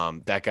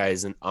 That guy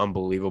is an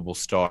unbelievable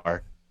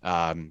star.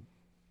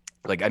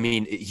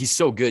 He's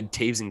so good.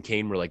 Taves and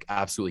Kane were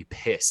absolutely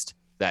pissed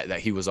that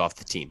he was off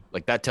the team.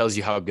 That tells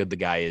you how good the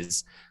guy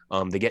is.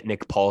 They get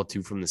Nick Paul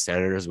too from the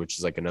Senators, which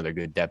is another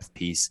good depth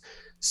piece.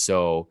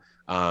 So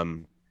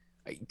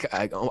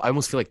I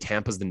almost feel like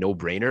Tampa's the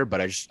no-brainer, but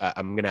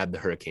I'm gonna add the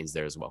Hurricanes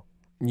there as well.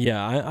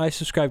 Yeah, I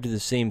subscribe to the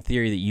same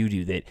theory that you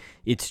do, that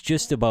it's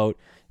just about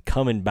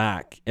coming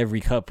back every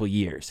couple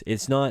years.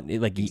 It's not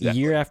exactly.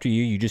 Year after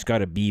year, you just got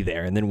to be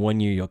there, and then 1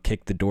 year you'll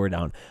kick the door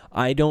down.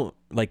 I don't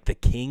the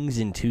Kings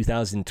in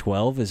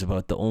 2012 is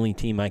about the only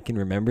team I can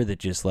remember that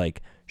just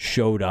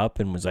showed up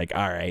and was all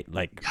right,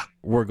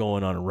 we're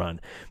going on a run.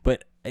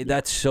 But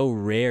that's so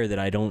rare that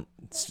I don't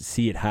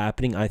see it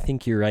happening. I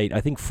think you're right.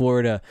 I think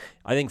Florida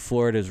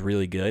is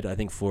really good. I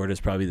think Florida is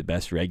probably the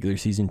best regular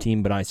season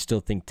team, but I still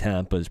think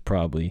Tampa is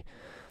probably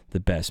the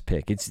best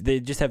pick. They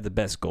just have the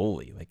best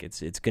goalie.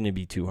 It's going to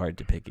be too hard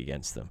to pick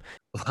against them.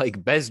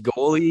 Best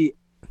goalie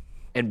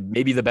and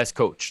maybe the best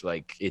coach.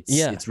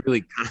 It's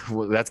really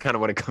that's kind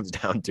of what it comes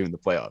down to in the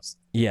playoffs.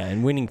 Yeah,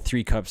 and winning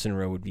 3 cups in a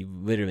row would be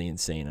literally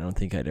insane. I don't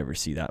think I'd ever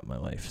see that in my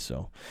life.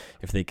 So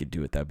if they could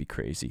do it, that'd be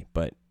crazy.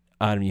 But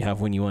Adam, you have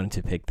one you wanted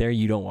to pick there.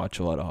 You don't watch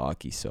a lot of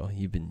hockey, so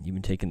you've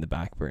been taking the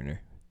back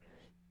burner.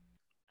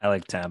 I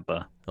like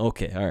Tampa.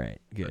 Okay, all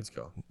right, good. Let's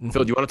go.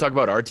 Phil, do you want to talk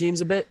about our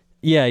teams a bit?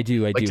 Yeah, I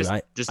do. Just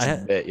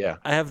a bit, yeah.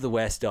 I have the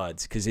West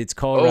odds because it's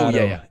Colorado.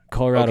 Oh, yeah.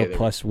 Colorado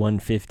plus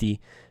 150.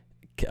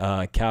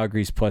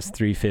 Calgary's plus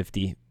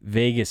 350.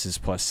 Vegas is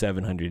plus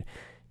 700.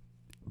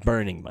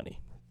 Burning money.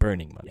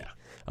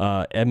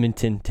 Yeah.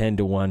 Edmonton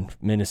 10-1.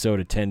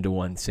 Minnesota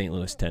 10-1. St.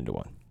 Louis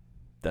 10-1.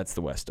 That's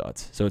the West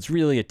odds. So it's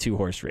really a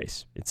 2-horse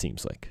race, it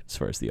seems like, as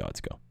far as the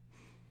odds go.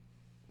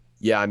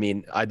 Yeah, I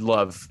mean, I'd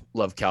love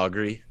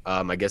Calgary.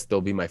 I guess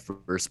they'll be my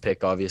first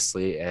pick,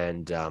 obviously.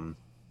 And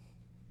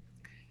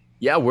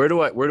where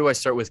do I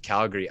start with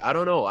Calgary? I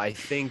don't know. I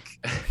think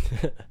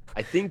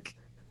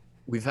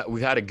we've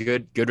had a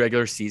good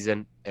regular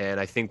season, and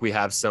I think we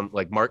have some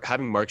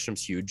having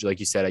Markstrom's huge.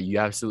 Like you said, you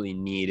absolutely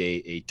need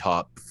a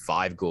top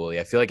 5 goalie.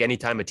 I feel like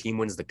anytime a team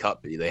wins the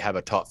cup, they have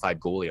a top 5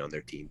 goalie on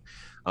their team.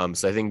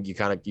 So I think you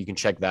can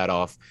check that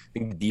off. I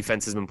think the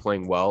defense has been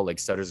playing well.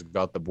 Sutter's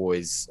got the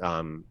boys,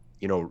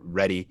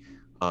 ready,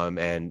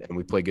 and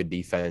we play good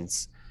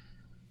defense.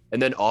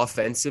 And then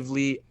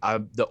offensively,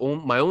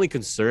 my only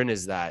concern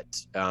is that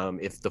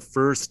if the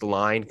first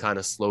line kind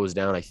of slows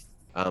down,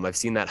 I've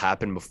seen that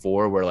happen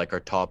before where like our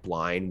top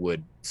line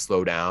would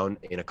slow down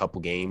in a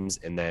couple games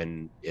and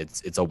then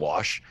it's a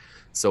wash.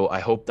 So I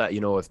hope that,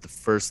 if the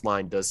first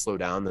line does slow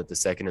down, that the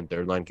second and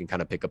third line can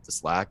kind of pick up the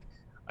slack.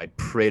 I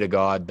pray to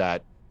God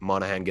that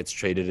Monahan gets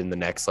traded in the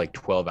next like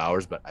 12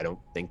 hours, but I don't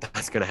think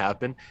that's going to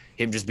happen.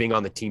 Him just being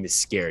on the team is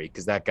scary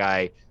because that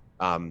guy,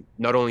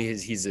 not only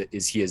is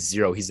he a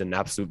zero, he's an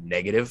absolute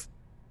negative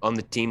on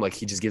the team. Like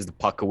he just gives the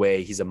puck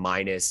away. He's a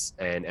minus,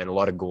 and a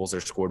lot of goals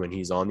are scored when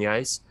he's on the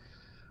ice.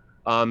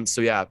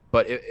 So yeah,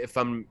 but if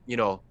I'm,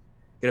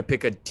 gonna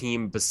pick a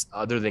team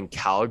other than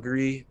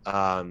Calgary,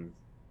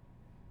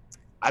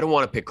 I don't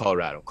want to pick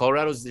Colorado.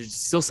 There's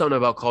still something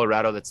about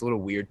Colorado that's a little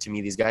weird to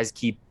me. These guys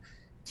keep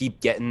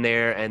getting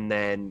there, and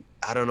then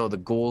I don't know, the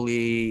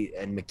goalie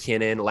and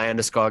McKinnon,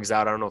 Landeskog's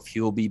out. I don't know if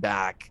he'll be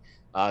back.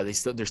 They're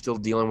still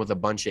dealing with a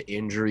bunch of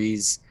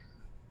injuries.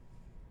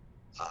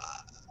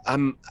 I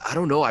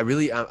don't know. I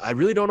really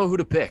don't know who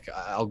to pick.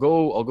 I'll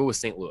go with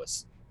St.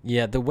 Louis.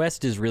 Yeah, the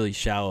West is really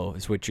shallow,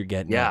 is what you're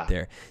getting at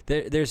there.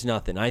 There's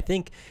nothing. I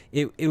think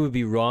it would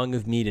be wrong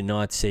of me to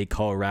not say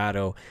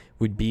Colorado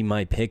would be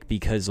my pick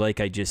because,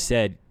 like I just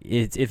said,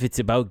 if it's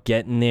about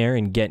getting there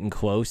and getting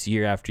close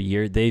year after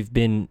year, they've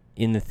been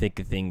in the thick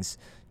of things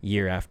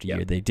year after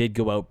year. They did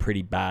go out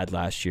pretty bad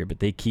last year, but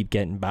they keep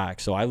getting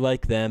back. So I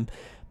like them,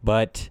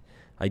 but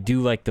I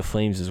do like the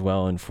Flames as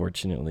well,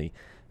 unfortunately.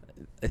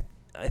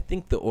 I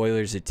think the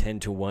Oilers at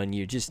 10-1,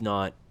 you're just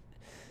not,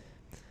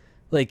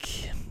 like...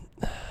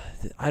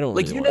 I don't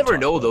like really you never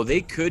know though.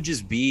 They could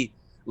just be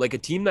like a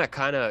team that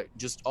kind of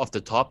just off the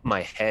top of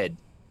my head,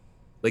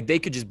 like they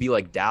could just be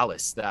like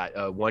Dallas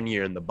that 1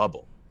 year in the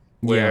bubble,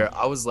 where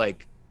I was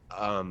like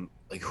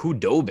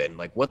Hudobin,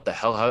 like what the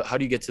hell? How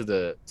do you get to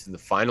the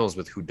finals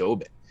with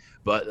Hudobin?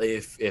 But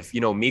if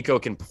Mikko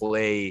can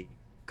play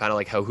kind of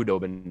like how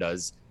Hudobin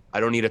does, I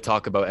don't need to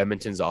talk about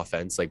Edmonton's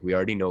offense. Like we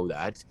already know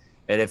that.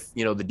 And if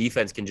the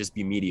defense can just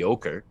be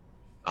mediocre,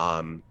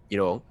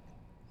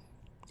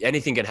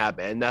 anything can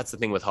happen. And that's the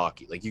thing with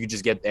hockey. Like you could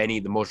just get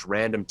the most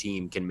random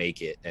team can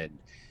make it.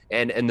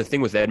 And the thing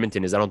with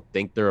Edmonton is I don't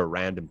think they're a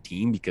random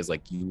team because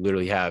like you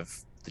literally have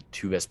the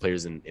two best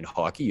players in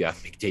hockey. You have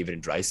McDavid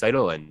and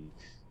Draisaitl.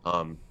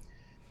 And,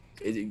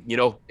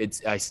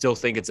 I still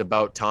think it's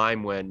about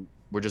time when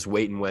we're just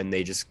waiting when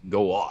they just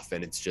go off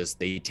and it's just,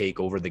 they take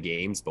over the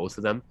games, both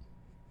of them.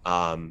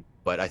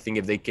 But I think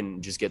if they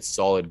can just get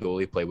solid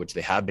goalie play, which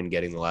they have been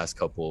getting the last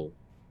couple,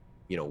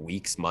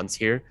 weeks, months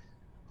here,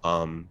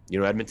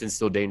 Edmonton's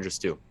still dangerous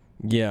too.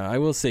 Yeah, I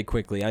will say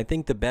quickly, I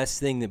think the best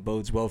thing that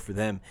bodes well for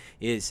them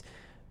is,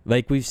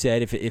 like we've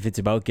said, if it's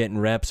about getting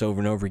reps over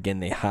and over again,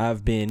 they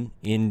have been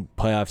in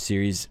playoff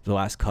series the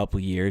last couple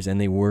of years, and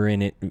they were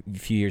in it a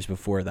few years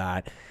before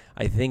that.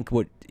 I think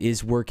what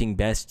is working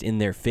best in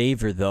their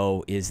favor,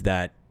 though, is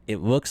that it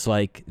looks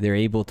like they're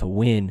able to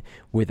win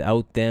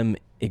without them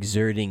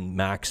exerting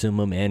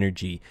maximum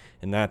energy.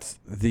 And that's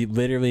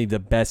literally the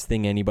best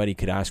thing anybody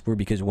could ask for,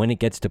 because when it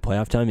gets to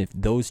playoff time, if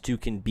those two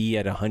can be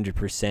at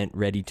 100%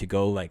 ready to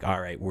go, like, all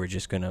right, we're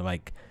just going to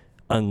like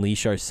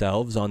unleash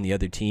ourselves on the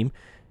other team,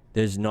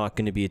 there's not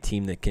going to be a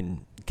team that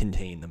can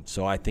contain them.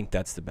 So I think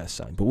that's the best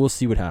sign. But we'll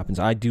see what happens.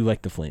 I do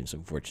like the Flames,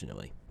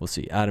 unfortunately. We'll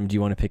see. Adam, do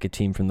you want to pick a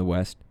team from the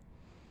West?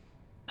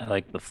 I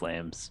like the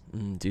Flames.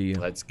 Do you?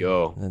 Let's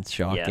go. That's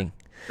shocking.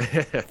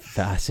 Yeah.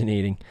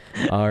 Fascinating.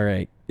 All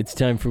right. It's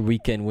time for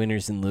weekend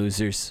winners and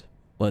losers.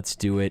 Let's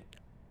do it.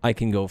 I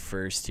can go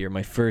first here.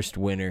 My first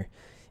winner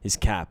is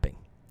capping.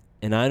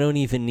 And I don't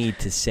even need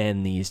to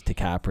send these to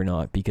Cap or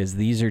Not, because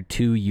these are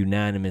two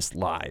unanimous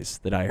lies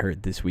that I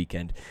heard this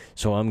weekend.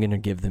 So I'm going to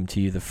give them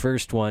to you. The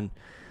first one,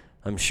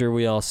 I'm sure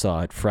we all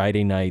saw it.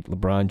 Friday night,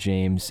 LeBron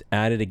James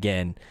at it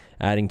again,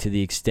 adding to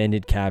the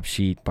extended cap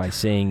sheet by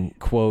saying,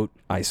 quote,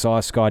 "I saw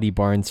Scotty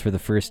Barnes for the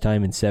first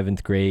time in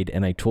 7th grade,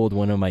 and I told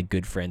one of my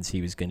good friends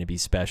he was going to be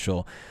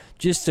special."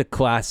 Just a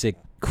classic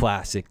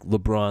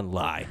LeBron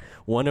lie.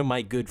 One of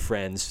my good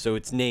friends, so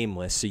it's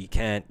nameless, so you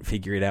can't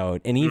figure it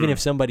out. And even if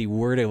somebody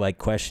were to like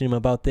question him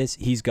about this,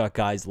 he's got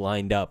guys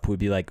lined up who would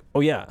be like,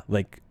 "Oh yeah,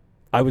 like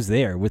I was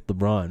there with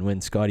LeBron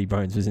when Scotty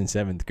Barnes was in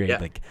 7th grade." Yeah.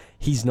 Like,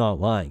 he's not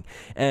lying.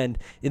 And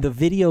the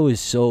video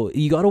is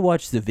you got to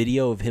watch the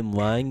video of him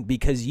lying,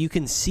 because you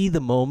can see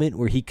the moment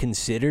where he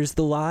considers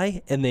the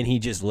lie and then he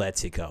just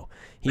lets it go.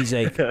 He's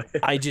like,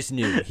 I just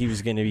knew he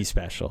was going to be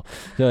special.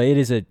 So it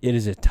is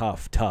a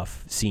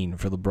tough scene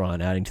for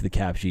LeBron, adding to the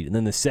cap sheet. And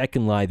then the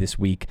second lie this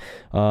week,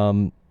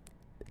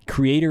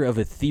 creator of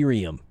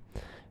Ethereum,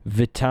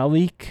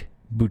 Vitalik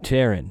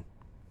Buterin.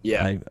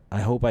 Yeah.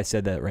 I hope I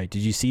said that right.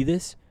 Did you see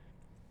this?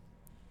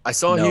 I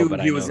saw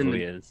he was in. Who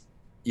he is.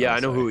 Yeah,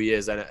 I know who he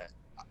is, and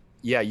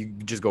you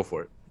just go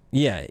for it.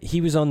 Yeah, he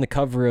was on the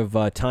cover of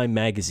Time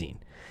magazine,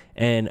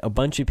 and a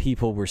bunch of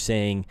people were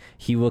saying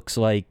he looks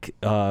like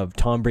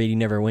Tom Brady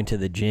never went to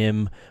the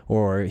gym,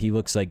 or he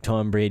looks like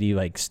Tom Brady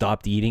like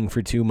stopped eating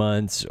for 2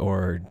 months,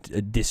 or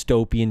a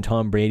dystopian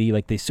Tom Brady.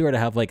 Like they sort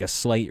of have like a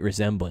slight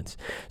resemblance.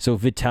 So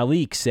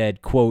Vitalik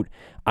said, quote,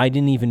 "I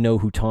didn't even know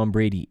who Tom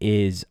Brady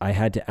is. I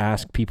had to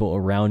ask people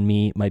around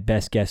me. My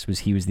best guess was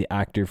he was the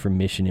actor from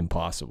Mission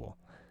Impossible."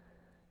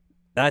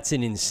 That's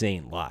an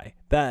insane lie.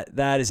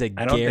 That is a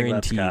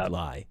guaranteed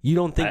lie. You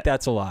don't think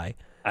that's a lie?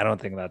 I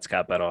don't think that's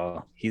cap at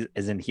all. He's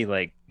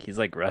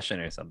like Russian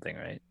or something,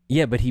 right?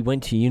 Yeah, but he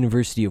went to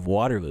University of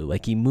Waterloo.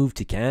 Like he moved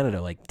to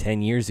Canada like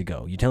 10 years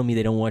ago. You telling me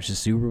they don't watch the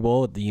Super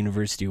Bowl at the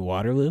University of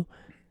Waterloo?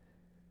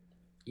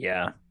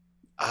 Yeah.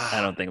 I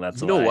don't think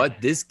that's a You know lie.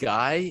 what? This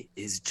guy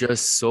is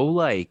just so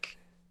like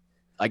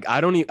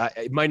I don't even.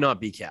 It might not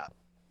be cap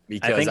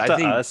because I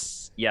think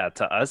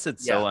to us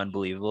it's so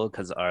unbelievable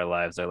because our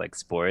lives are like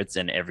sports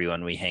and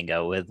everyone we hang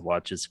out with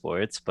watches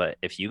sports. But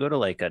if you go to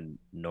like a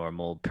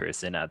normal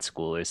person at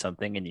school or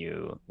something and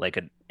you like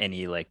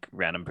any like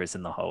random person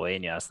in the hallway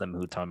and you ask them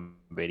who Tom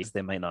Brady is,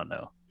 they might not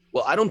know.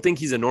 Well, I don't think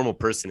he's a normal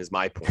person is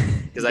my point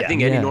because I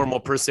think any normal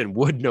person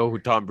would know who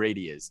Tom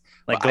Brady is.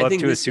 Like but go I up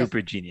think to a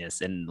super genius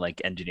in like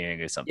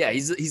engineering or something. Yeah,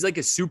 he's like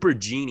a super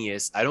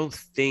genius. I don't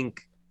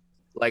think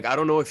I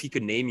don't know if he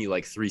could name you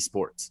like 3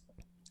 sports.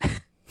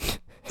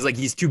 It's like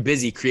he's too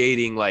busy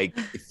creating like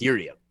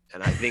Ethereum.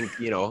 And I think,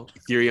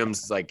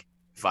 Ethereum's like,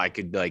 if I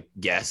could like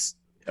guess,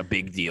 a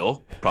big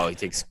deal. Probably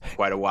takes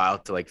quite a while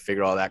to like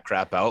figure all that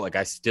crap out. Like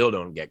I still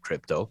don't get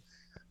crypto.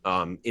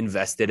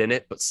 Invested in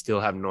it, but still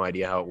have no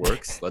idea how it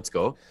works. Let's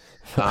go.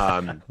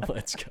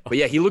 Let's go. But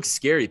yeah, he looks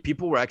scary.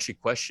 People were actually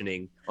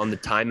questioning on the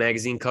Time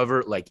magazine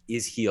cover, like,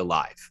 is he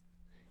alive?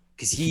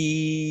 Because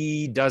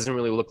he doesn't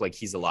really look like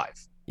he's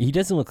alive. He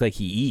doesn't look like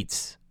he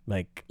eats.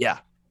 Like, yeah.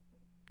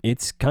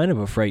 It's kind of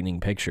a frightening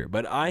picture,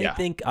 but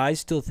I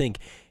still think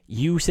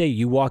you say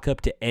you walk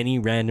up to any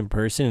random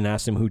person and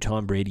ask them who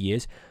Tom Brady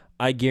is.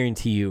 I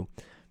guarantee you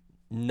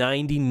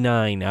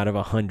 99 out of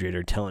 100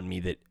 are telling me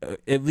that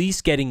at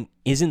least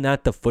isn't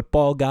that the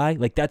football guy?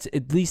 Like that's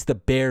at least the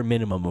bare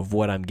minimum of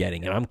what I'm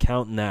getting. And I'm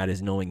counting that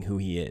as knowing who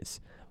he is.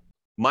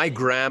 My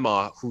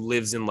grandma who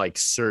lives in like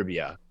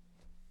Serbia,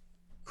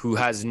 who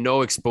has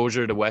no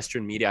exposure to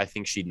Western media, I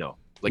think she'd know.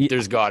 Like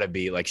there's gotta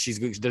be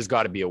there's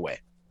gotta be a way.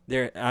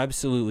 There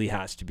absolutely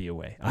has to be a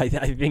way. I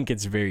think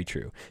it's very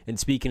true. And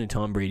speaking of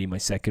Tom Brady, my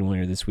second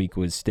winner this week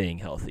was staying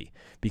healthy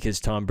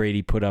because Tom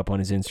Brady put up on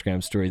his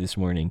Instagram story this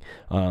morning,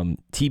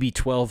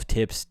 TB12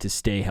 tips to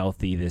stay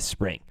healthy this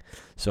spring.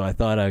 So I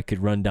thought I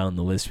could run down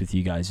the list with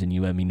you guys and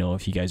you let me know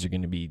if you guys are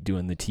going to be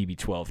doing the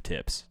TB12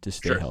 tips to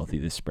stay healthy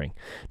this spring.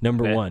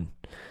 Number 1,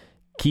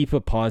 keep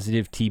a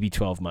positive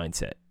TB12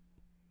 mindset.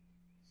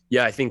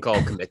 Yeah, I think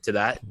I'll commit to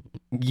that.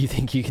 You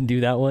think you can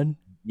do that one?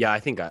 Yeah, I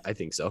think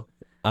so.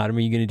 Adam,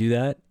 are you going to do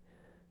that?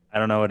 I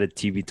don't know what a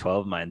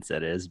TB12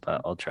 mindset is,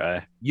 but I'll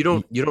try. You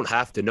don't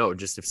have to know.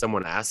 Just if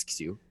someone asks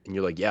you and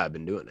you're like, yeah, I've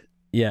been doing it.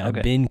 Yeah, okay.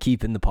 I've been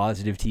keeping the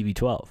positive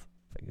TB12.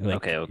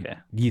 Like, okay.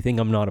 Do you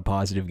think I'm not a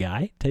positive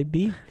guy? Type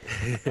B.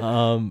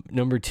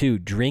 Number 2,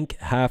 drink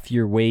half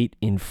your weight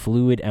in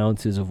fluid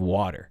ounces of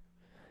water.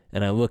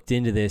 And I looked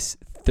into this.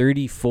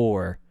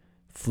 34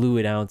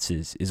 fluid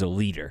ounces is a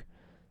liter.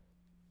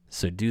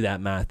 So do that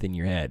math in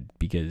your head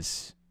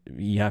because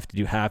you have to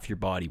do half your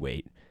body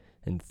weight.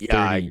 And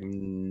 30...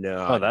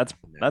 no. Oh, that's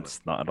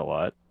not a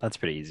lot. That's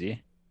pretty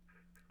easy.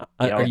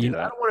 I don't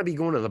want to be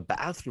going to the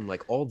bathroom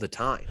like all the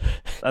time.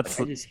 I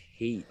just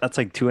hate. That's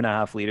like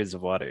 2.5 liters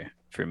of water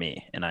for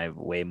me, and I have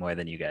way more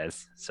than you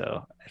guys.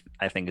 So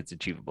I think it's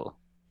achievable.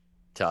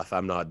 Tough.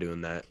 I'm not doing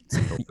that. It's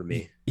no for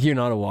me. You're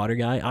not a water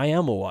guy? I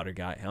am a water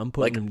guy. I'm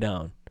putting him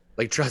down.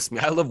 Like, trust me,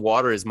 I love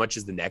water as much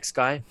as the next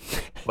guy,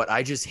 but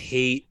I just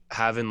hate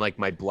having like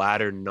my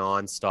bladder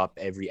nonstop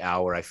every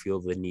hour. I feel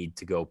the need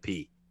to go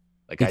pee.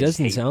 Like, it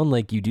doesn't sound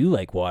like you do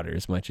like water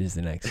as much as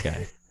the next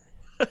guy.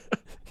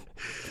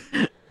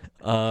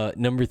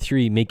 Number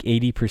 3, make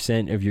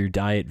 80% of your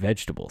diet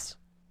vegetables.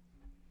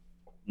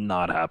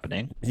 Not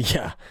happening.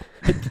 Yeah.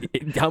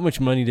 How much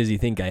money does he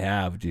think I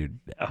have, dude?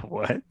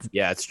 What?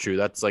 Yeah, it's true.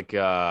 That's like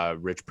a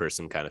rich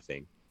person kind of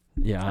thing.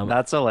 Yeah.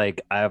 That's I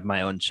have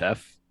my own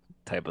chef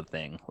type of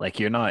thing.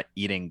 Like, you're not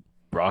eating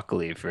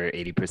broccoli for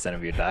 80%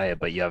 of your diet,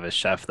 but you have a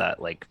chef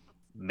that like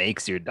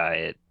makes your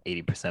diet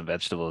 80%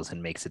 vegetables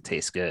and makes it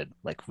taste good.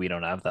 Like, we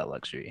don't have that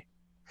luxury.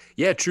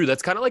 Yeah, true.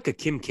 That's kind of like a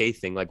Kim K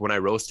thing. Like when I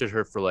roasted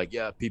her for like,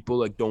 yeah, people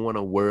like don't want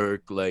to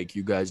work. Like,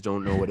 you guys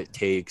don't know what it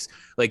takes.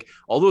 Like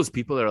all those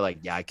people that are like,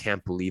 yeah, I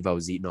can't believe I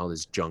was eating all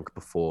this junk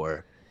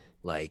before.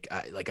 I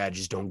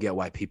just don't get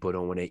why people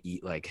don't want to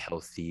eat like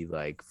healthy,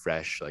 like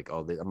fresh, like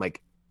all this. I'm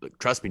like,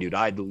 trust me, dude,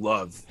 I'd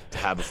love to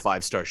have a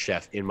 5-star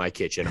chef in my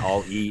kitchen.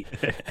 I'll eat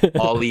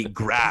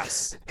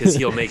grass because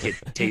he'll make it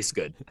taste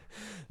good.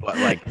 But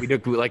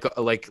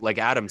like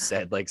Adam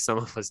said, like some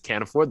of us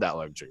can't afford that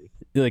luxury.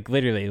 Like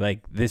literally,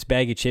 like this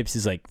bag of chips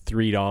is like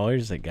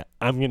 $3. Like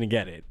I'm gonna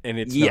get it, and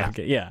it's not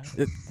good. Yeah.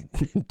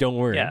 Don't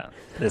worry. Yeah,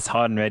 this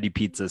hot and ready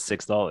pizza is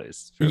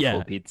 $6 for a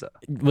full pizza.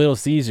 Little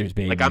Caesars,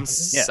 baby. Like I'm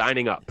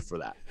signing up for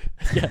that.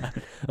 Yeah.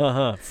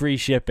 Free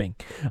shipping.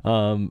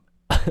 I'll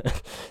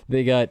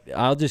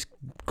just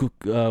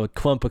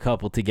clump a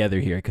couple together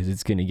here because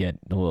it's going to get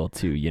a little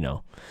too,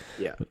 a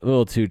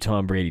little too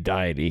Tom Brady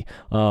diety.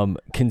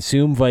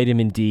 Consume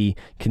vitamin D,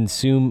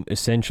 consume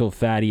essential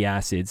fatty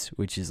acids,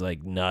 which is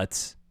like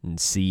nuts and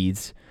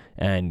seeds,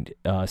 and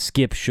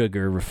skip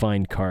sugar,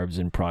 refined carbs,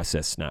 and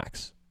processed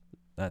snacks.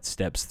 That's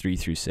steps 3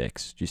 through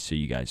 6, just so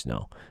you guys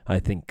know. I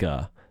think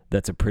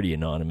that's a pretty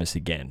anonymous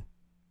again.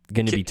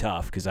 Going to be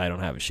tough because I don't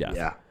have a chef.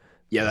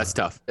 Yeah, that's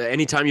tough.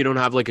 Anytime you don't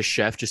have like a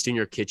chef just in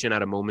your kitchen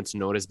at a moment's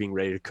notice being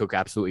ready to cook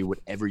absolutely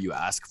whatever you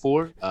ask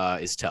for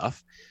is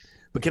tough.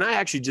 But can I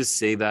actually just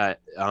say that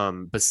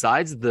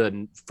besides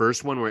the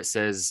first one where it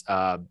says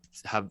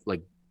have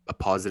like a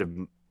positive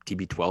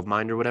TB12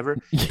 mind or whatever,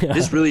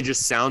 this really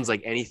just sounds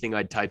like anything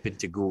I'd type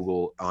into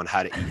Google on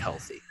how to eat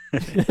healthy.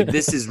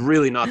 This is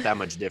really not that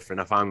much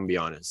different, if I'm going to be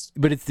honest.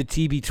 But it's the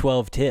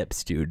TB12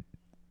 tips, dude.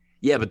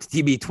 Yeah, but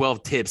the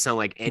TB12 tips sound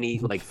like any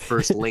like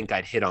first link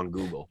I'd hit on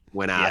Google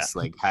when asked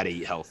like how to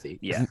eat healthy.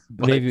 Yeah,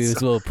 maybe it was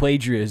a little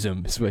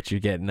plagiarism is what you're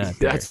getting at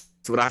there. That's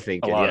what I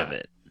think. A lot of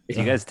it. Do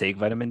you guys take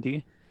vitamin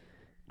D?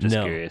 Just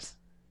curious.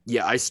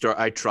 Yeah, I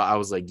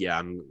was like, yeah,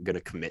 I'm going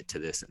to commit to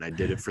this. And I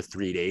did it for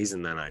 3 days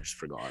and then I just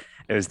forgot.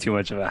 It was too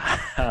much of a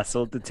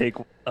hassle to take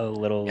a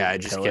little I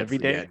just kept every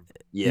day.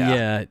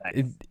 Yeah,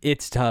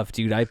 it's tough,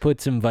 dude. I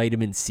put some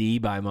vitamin C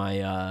by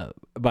my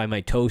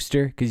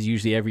toaster because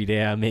usually every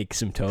day I make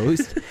some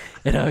toast,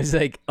 and I was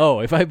like, oh,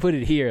 if I put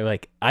it here,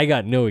 like I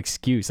got no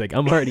excuse. Like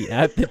I'm already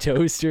at the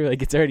toaster,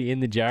 like it's already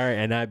in the jar,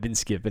 and I've been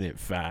skipping it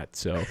fat,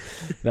 so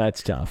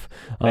that's tough.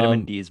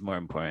 Vitamin D is more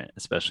important,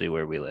 especially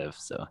where we live.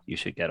 So you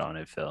should get on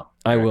it, Phil.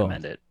 I will.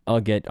 Recommend it.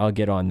 I'll get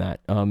on that.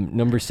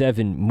 Number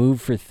 7,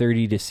 move for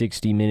 30 to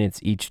 60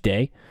 minutes each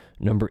day.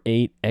 Number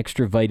 8,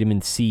 extra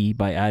vitamin C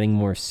by adding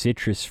more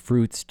citrus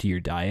fruits to your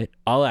diet.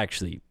 I'll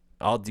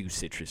do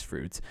citrus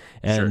fruits.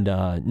 And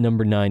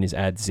number 9 is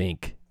add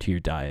zinc to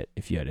your diet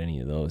if you had any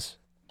of those.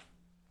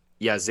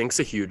 Yeah, zinc's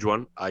a huge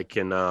one. I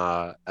can,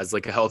 as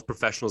like a health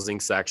professional,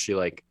 zinc's actually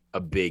like a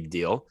big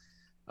deal.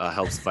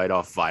 Helps fight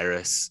off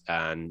virus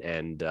and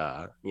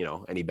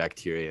any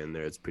bacteria in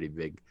there. It's pretty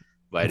big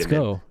vitamin. Let's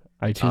go.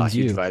 I choose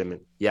huge you.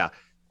 vitamin. Yeah.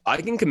 I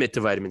can commit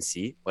to vitamin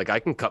C. Like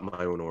I can cut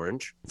my own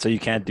orange. So you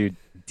can't do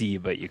D,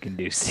 but you can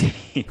do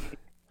C.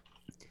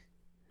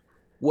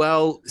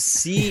 Well,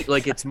 C,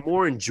 like it's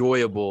more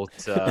enjoyable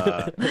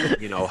to,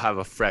 have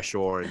a fresh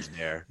orange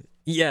there.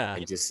 Yeah.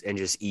 And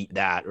just eat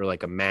that, or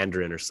like a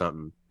mandarin or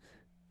something,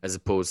 as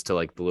opposed to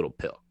like the little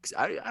pill. 'Cause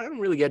I don't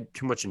really get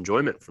too much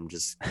enjoyment from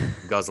just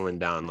guzzling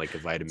down like a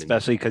vitamin.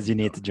 Especially because you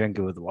need to drink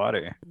it with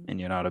water, and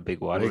you're not a big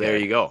water guy. There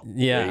you go.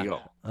 Yeah. There you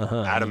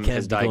go. Adam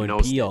has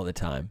diagnosed pee it. all the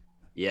time.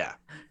 Yeah.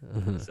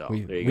 So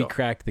we there you go.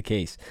 cracked the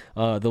case.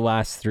 The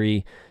last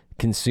 3,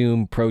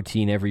 consume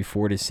protein every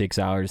 4 to 6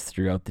 hours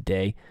throughout the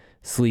day,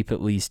 sleep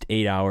at least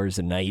 8 hours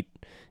a night,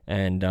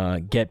 and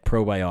get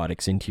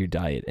probiotics into your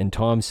diet. And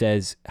Tom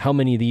says, how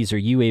many of these are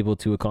you able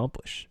to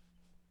accomplish?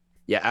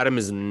 Yeah, Adam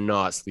is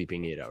not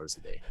sleeping 8 hours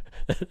a day.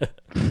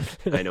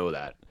 I know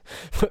that.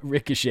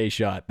 Ricochet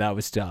shot. That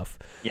was tough.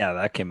 Yeah,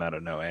 that came out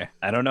of nowhere.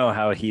 I don't know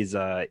how he's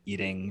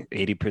eating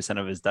 80%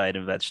 of his diet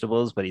of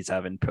vegetables, but he's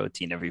having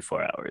protein every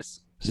 4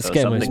 hours. This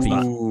guy must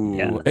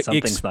be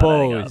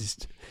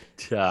exposed.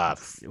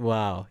 Tough.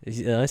 Wow.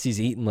 Unless he's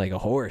eating like a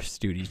horse,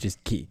 dude. He's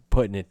just keep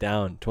putting it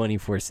down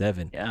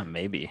 24/7. Yeah,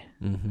 maybe.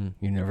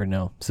 You never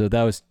know. So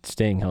that was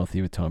staying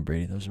healthy with Tom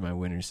Brady. Those are my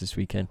winners this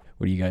weekend.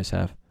 What do you guys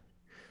have?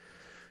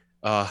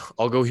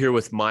 I'll go here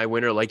with my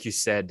winner. Like you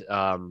said,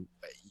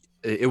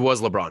 it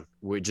was LeBron.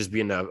 We're just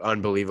being an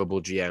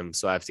unbelievable GM,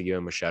 so I have to give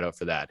him a shout out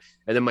for that.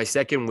 And then my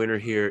second winner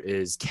here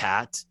is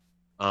Cat,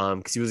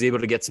 because he was able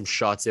to get some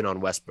shots in on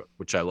Westbrook,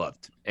 which I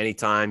loved.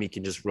 Anytime he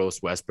can just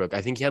roast Westbrook.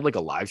 I think he had like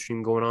a live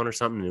stream going on or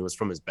something, and it was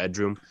from his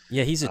bedroom.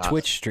 Yeah, he's a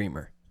Twitch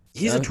streamer.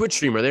 He's a Twitch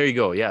streamer. There you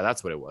go. Yeah,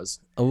 that's what it was.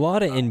 A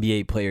lot of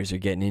NBA players are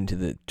getting into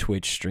the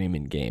Twitch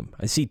streaming game.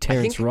 I see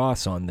Terrence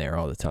Ross on there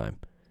all the time.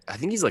 I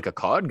think he's like a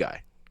COD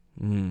guy.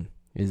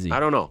 Is he? I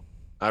don't know.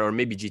 Or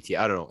maybe GTA.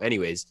 I don't know.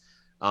 Anyways,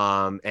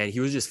 and he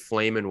was just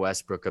flaming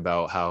Westbrook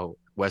about how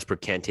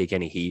Westbrook can't take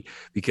any heat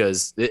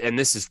because, and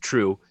this is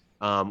true,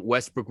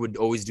 Westbrook would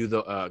always do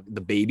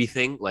the baby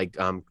thing, like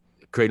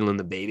cradling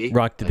the baby.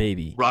 Rock the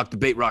baby. Rock the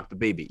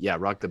baby. Yeah,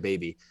 rock the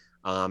baby.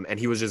 And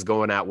he was just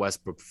going at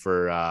Westbrook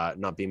for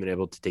not being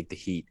able to take the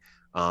heat.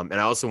 And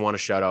I also want to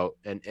shout out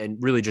and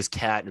really just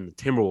Cat and the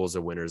Timberwolves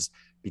are winners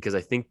because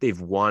I think they've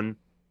won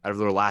out of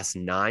their last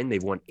 9,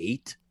 they've won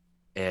 8.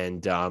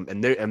 and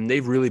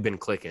they've really been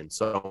clicking.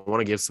 So I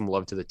want to give some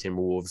love to the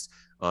Timberwolves.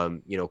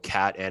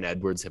 Cat and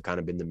Edwards have kind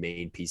of been the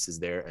main pieces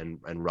there, and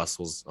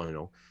Russell's, I don't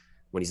know,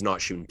 when he's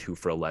not shooting 2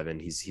 for 11,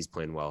 he's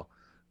playing well.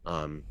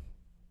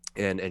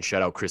 And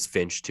shout out Chris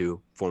Finch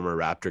too, former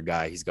Raptor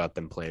guy. He's got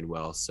them playing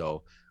well.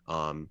 So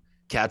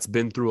Cat's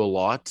been through a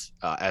lot,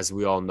 as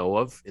we all know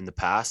of in the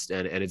past,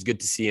 and it's good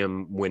to see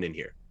him winning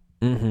here.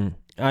 Mm-hmm.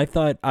 I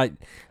thought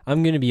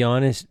I'm gonna be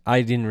honest.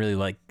 I didn't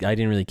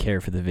really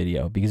care for the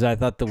video because I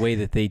thought the way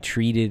that they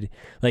treated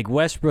like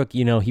Westbrook.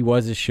 He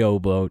was a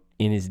showboat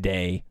in his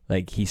day.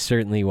 Like he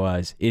certainly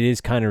was. It is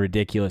kind of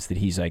ridiculous that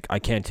he's like, I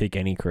can't take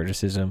any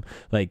criticism.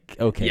 Like,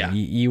 okay, Yeah.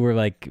 you were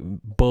like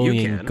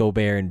bullying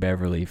Gobert and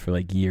Beverly for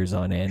like years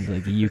on end.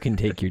 Like you can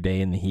take your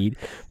day in the heat,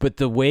 but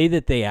the way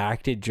that they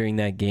acted during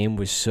that game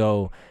was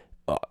so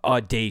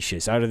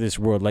audacious, out of this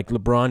world. Like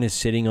LeBron is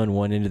sitting on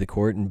one end of the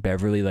court and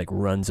Beverly like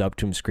runs up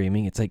to him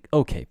screaming. It's like,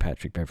 okay,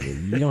 Patrick Beverly,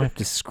 you don't have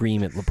to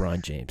scream at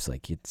LeBron James.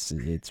 Like it's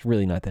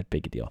really not that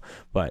big a deal.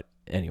 But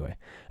anyway,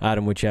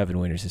 Adam, what you have in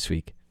winners this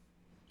week?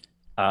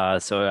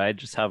 So I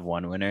just have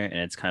one winner, and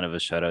it's kind of a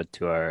shout out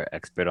to our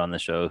expert on the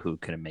show who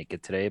couldn't make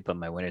it today, but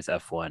my winner is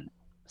F1.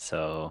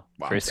 So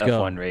first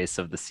F1 race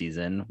of the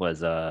season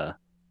was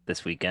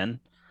this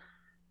weekend.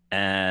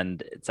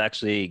 And it's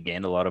actually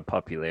gained a lot of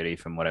popularity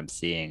from what I'm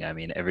seeing. I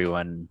mean,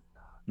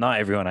 not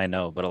everyone I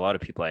know, but a lot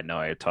of people I know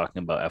are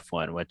talking about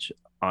F1, which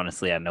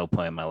honestly, at no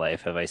point in my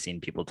life have I seen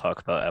people talk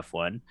about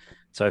F1.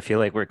 So I feel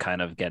like we're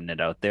kind of getting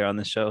it out there on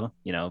the show.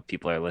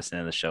 People are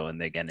listening to the show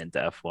and they're getting into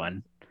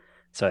F1.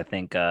 So I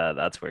think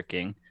that's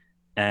working.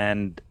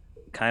 And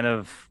kind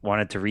of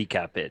wanted to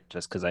recap it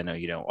just because I know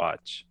you don't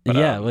watch. But,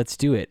 let's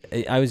do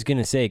it. I was going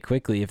to say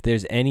quickly, if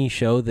there's any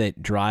show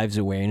that drives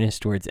awareness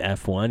towards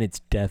F1, it's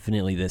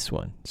definitely this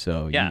one.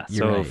 So yeah,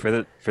 you're so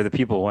right. for the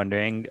people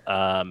wondering,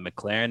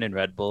 McLaren and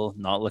Red Bull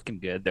not looking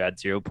good. They're at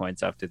 0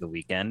 points after the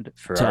weekend.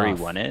 Ferrari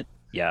won it.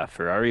 Yeah,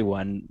 Ferrari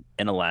won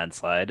in a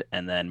landslide,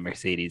 and then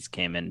Mercedes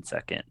came in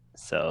second.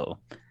 So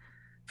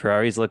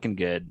Ferrari's looking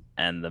good,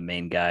 and the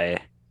main guy,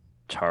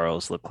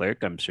 Charles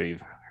Leclerc, I'm sure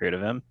you've heard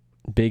of him.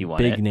 Big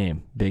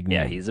name.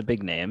 Yeah, he's a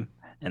big name.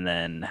 And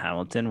then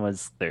Hamilton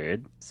was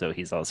third, so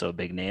he's also a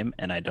big name.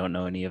 And I don't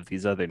know any of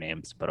these other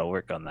names, but I'll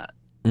work on that.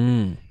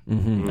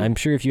 I'm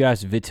sure if you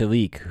asked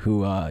Vitalik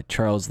who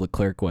Charles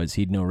Leclerc was,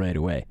 he'd know right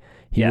away.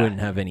 He wouldn't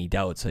have any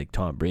doubts like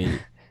Tom Brady.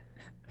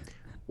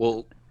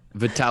 Well,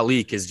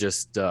 Vitalik is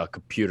just a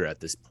computer at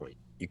this point.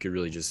 You could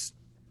really just,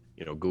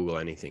 Google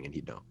anything and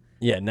he'd know.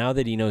 Yeah, now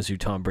that he knows who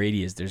Tom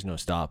Brady is, there's no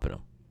stopping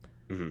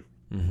him.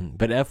 Mm-hmm.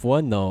 But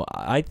F1, though,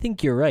 I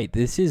think you're right.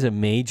 This is a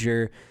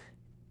major...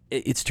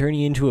 It's turning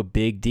into a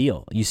big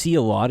deal. You see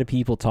a lot of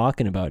people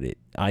talking about it.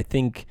 I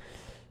think...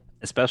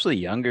 Especially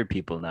younger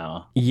people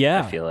now.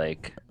 Yeah. I feel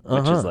like,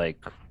 which is like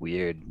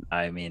weird.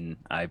 I mean,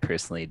 I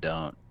personally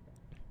don't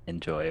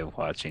enjoy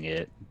watching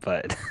it,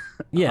 but...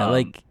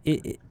 Yeah,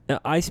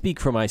 I speak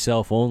for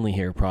myself only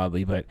here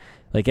probably, but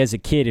like as a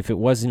kid, if it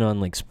wasn't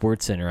on like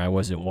SportsCenter, I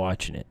wasn't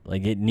watching it.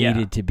 Like it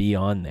needed to be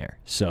on there.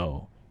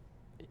 So...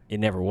 It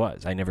never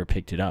was. I never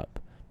picked it up,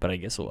 but I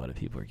guess a lot of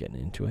people are getting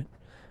into it.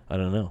 I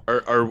don't know.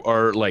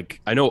 Are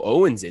like, I know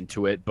Owen's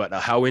into it, but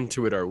how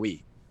into it are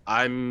we?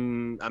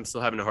 I'm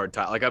still having a hard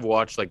time. Like I've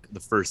watched like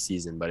the first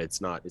season, but it's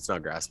not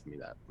grasping me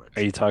that much.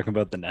 Are you talking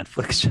about the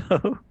Netflix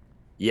show?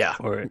 Yeah.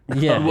 The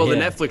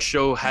Netflix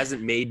show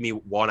hasn't made me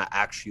want to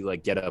actually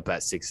like get up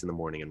at 6 a.m.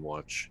 and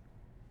watch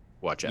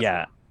F1.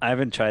 Yeah, I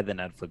haven't tried the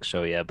Netflix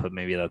show yet, but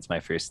maybe that's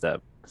my first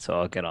step. So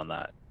I'll get on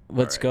that.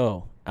 Let's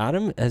go.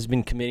 Adam has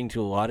been committing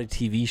to a lot of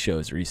TV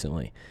shows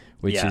recently,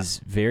 which is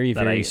very,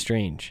 very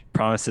strange.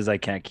 Promises I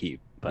can't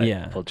keep, but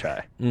we'll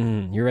try.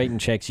 You're writing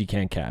checks you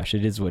can't cash.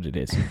 It is what it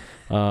is.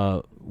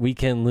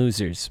 Weekend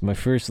losers. My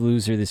first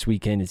loser this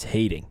weekend is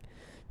hating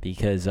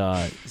because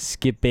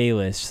Skip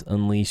Bayless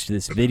unleashed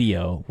this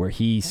video where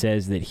he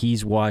says that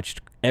he's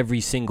watched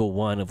every single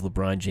one of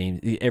LeBron James,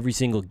 every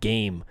single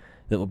game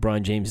that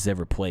LeBron James has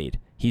ever played.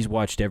 He's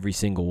watched every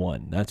single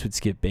one. That's what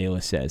Skip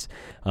Bayless says.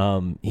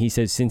 He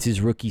says since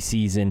his rookie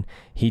season,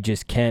 he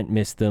just can't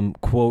miss them.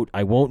 Quote,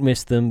 I won't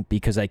miss them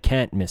because I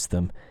can't miss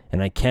them.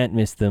 And I can't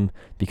miss them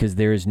because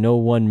there is no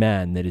one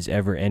man that has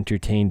ever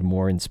entertained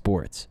more in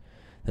sports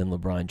than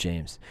LeBron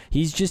James.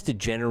 He's just a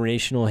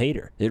generational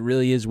hater. It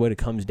really is what it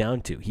comes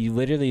down to. He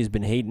literally has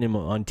been hating him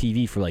on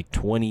TV for like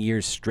 20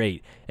 years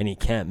straight, and he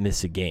can't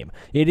miss a game.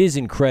 It is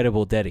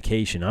incredible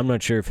dedication. I'm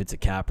not sure if it's a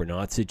cap or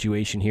not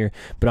situation here,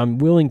 but I'm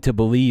willing to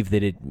believe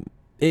that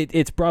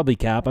it's probably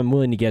cap. I'm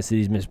willing to guess that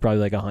he's missed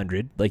probably like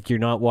 100. Like you're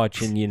not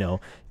watching,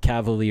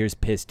 Cavaliers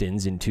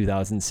Pistons in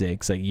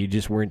 2006. Like you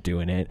just weren't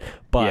doing it.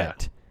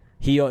 But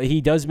he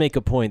does make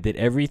a point that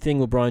everything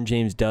LeBron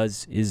James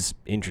does is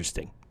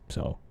interesting.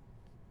 So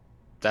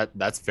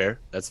that's fair.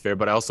 That's fair.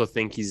 But I also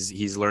think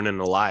he's learning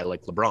a lie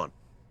like LeBron.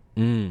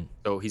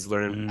 So he's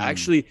learning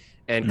actually,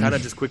 and kind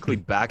of just quickly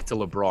back to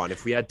LeBron.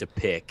 If we had to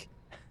pick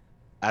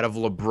out of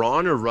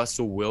LeBron or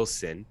Russell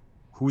Wilson,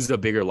 who's the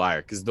bigger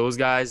liar? Because those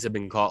guys have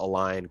been caught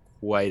lying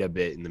quite a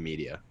bit in the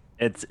media.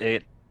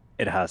 It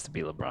has to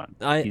be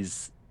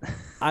LeBron.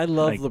 I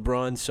love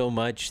LeBron so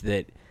much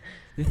that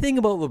the thing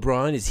about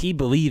LeBron is he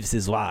believes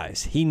his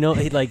lies. He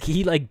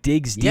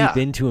digs deep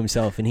into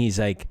himself, and he's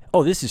like,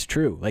 "Oh, this is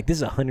true. Like,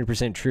 this is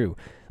 100% true."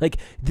 Like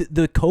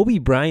the Kobe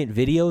Bryant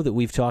video that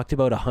we've talked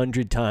about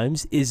 100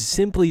 times is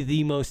simply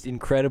the most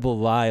incredible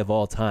lie of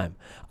all time.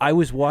 I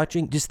was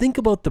watching. Just think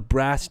about the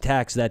brass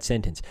tacks of that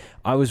sentence.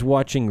 I was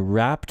watching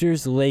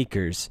Raptors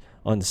Lakers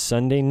on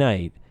Sunday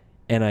night,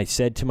 and I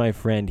said to my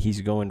friend,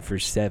 "He's going for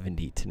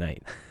 70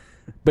 tonight."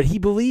 But he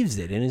believes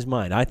it in his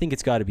mind. I think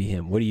it's got to be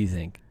him. What do you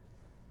think?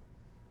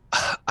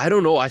 I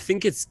don't know. I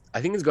think it's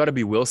got to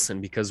be Wilson,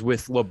 because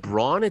with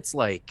LeBron, it's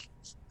like,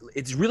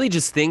 it's really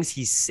just things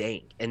he's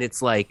saying, and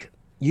it's like,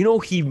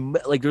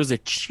 there's a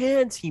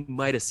chance he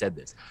might have said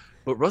this,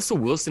 but Russell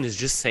Wilson is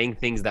just saying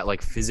things that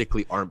like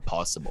physically aren't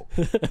possible.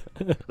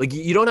 Like,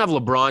 you don't have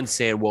LeBron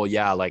saying, "Well,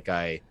 yeah, like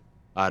I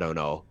don't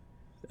know,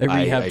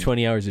 I have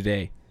 20 hours a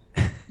day."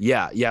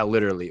 Yeah,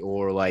 literally,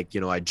 or like,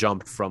 I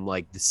jumped from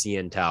like the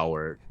CN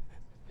Tower.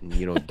 And,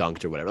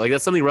 dunked or whatever. Like,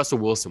 that's something Russell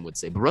Wilson would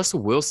say. But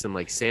Russell Wilson,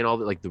 like, saying all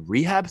that, like, the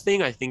rehab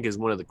thing, I think is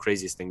one of the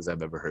craziest things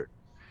I've ever heard.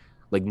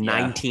 Like,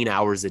 19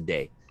 hours a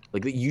day.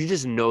 Like, you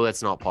just know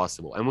that's not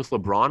possible. And with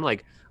LeBron,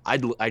 like,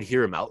 I'd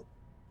hear him out.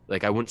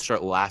 Like, I wouldn't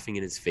start laughing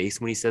in his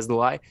face when he says the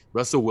lie.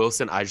 Russell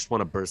Wilson, I just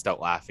want to burst out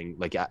laughing,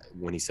 like,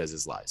 when he says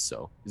his lies.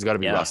 So it's got to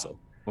be Russell.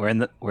 We're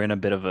in a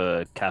bit of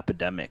a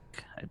capidemic,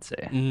 I'd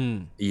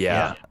say.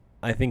 Yeah.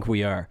 I think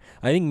we are.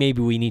 I think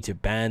maybe we need to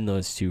ban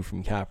those two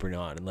from Cap or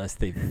not, unless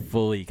they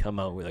fully come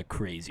out with a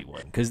crazy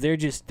one, because they're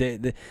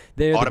automatic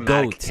the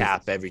goats.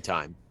 Cap every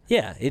time.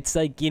 Yeah, it's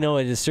like, at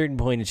a certain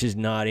point, it's just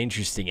not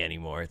interesting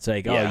anymore. It's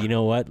like, Yeah. oh, you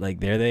know what? Like,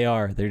 there they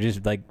are. They're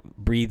just like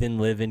breathing,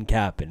 living,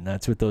 capping.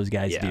 That's what those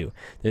guys do.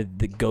 They're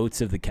the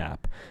goats of the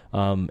cap.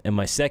 And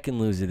my second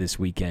loser this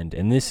weekend,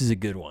 and this is a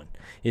good one,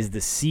 is the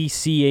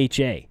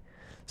CCHA.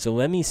 So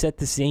let me set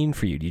the scene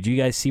for you. Did you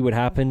guys see what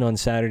happened on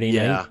Saturday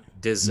night? Yeah.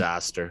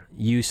 Disaster.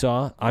 You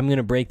saw? I'm going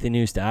to break the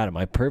news to Adam.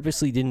 I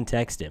purposely didn't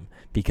text him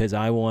because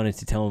I wanted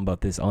to tell him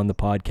about this on the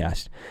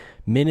podcast.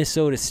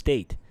 Minnesota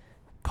State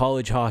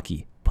college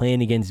hockey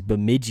playing against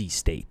Bemidji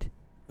State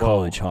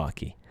college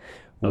hockey.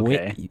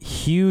 Okay.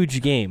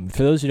 Huge game.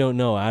 For those who don't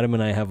know, Adam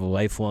and I have a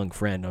lifelong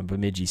friend on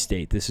Bemidji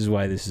State. This is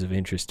why this is of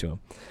interest to him.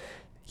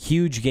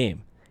 Huge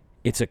game.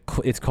 It's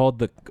called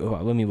the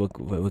let me look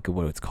at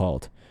what it's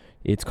called.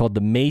 It's called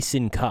the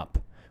Mason Cup,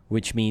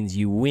 which means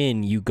you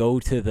win, you go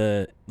to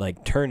the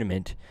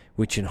tournament,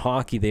 which in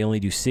hockey they only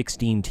do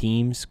 16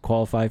 teams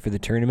qualify for the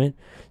tournament.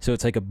 So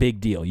it's like a big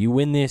deal. You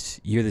win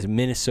this, you're this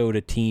Minnesota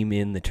team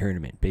in the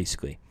tournament,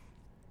 basically.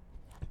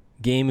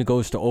 Game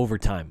goes to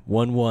overtime,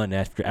 1-1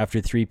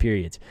 after 3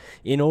 periods.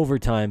 In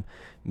overtime,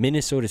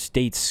 Minnesota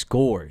State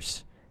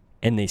scores,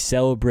 and they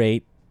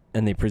celebrate,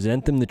 and they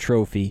present them the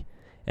trophy,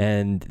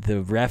 and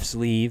the refs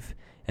leave,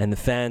 and the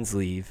fans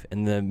leave,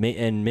 and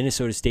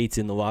Minnesota State's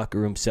in the locker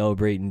room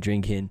celebrating,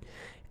 drinking,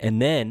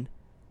 and then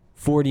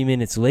 40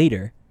 minutes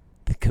later,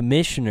 the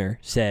commissioner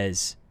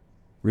says,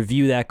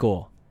 "Review that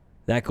goal.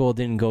 That goal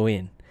didn't go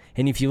in."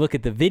 And if you look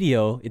at the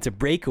video, it's a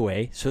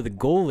breakaway, so the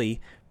goalie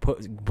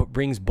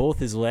brings both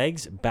his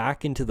legs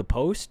back into the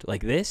post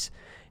like this,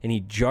 and he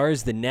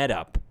jars the net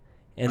up,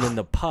 and then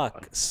the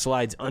puck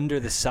slides under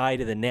the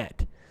side of the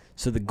net.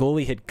 So the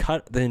goalie had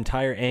cut the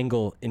entire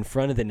angle in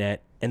front of the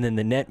net, and then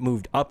the net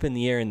moved up in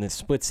the air in the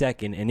split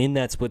second, and in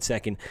that split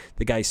second,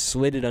 the guy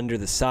slid it under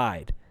the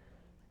side.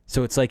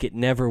 So it's like it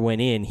never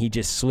went in. He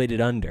just slid it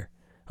under.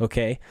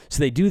 Okay? So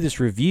they do this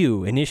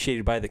review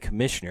initiated by the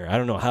commissioner. I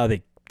don't know how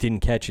they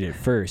didn't catch it at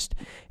first.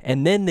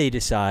 And then they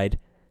decide,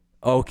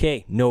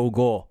 okay, no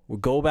goal. We'll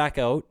go back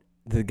out.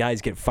 The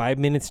guys get 5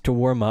 minutes to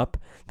warm up.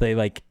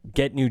 They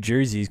get new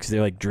jerseys because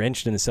they're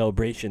drenched in the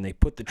celebration. They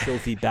put the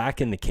trophy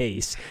back in the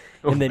case.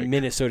 And then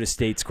Minnesota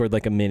State scored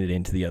a minute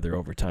into the other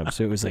overtime.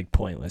 So it was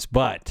pointless.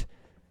 But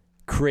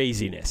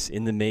craziness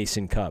in the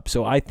Mason Cup.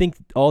 So I think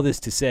all this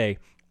to say,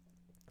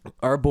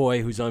 our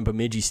boy who's on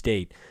Bemidji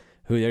State,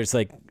 who there's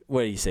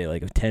what do you say, a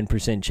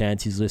 10%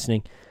 chance he's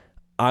listening.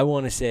 I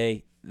want to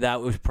say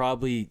that would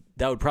probably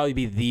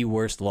be the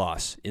worst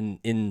loss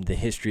in the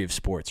history of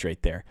sports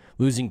right there.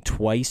 Losing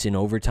twice in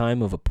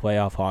overtime of a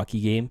playoff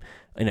hockey game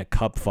in a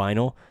cup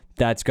final,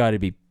 that's got to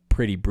be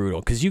pretty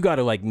brutal, because you got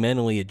to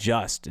mentally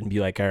adjust and be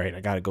all right,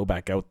 I got to go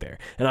back out there.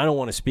 And I don't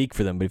want to speak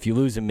for them, but if you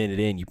lose a minute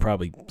in, you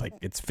probably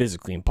it's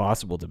physically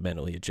impossible to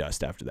mentally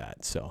adjust after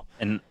that. So,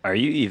 and are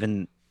you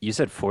even, you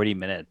said 40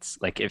 minutes,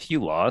 if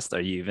you lost,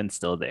 are you even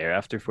still there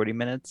after 40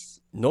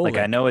 minutes? No,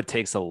 I know it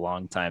takes a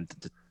long time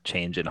to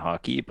change in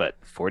hockey, but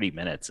 40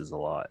 minutes is a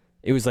lot.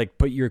 It was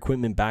put your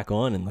equipment back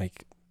on and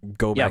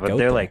go back out. Yeah, but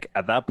they're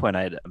at that point,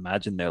 I'd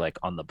imagine they're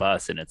on the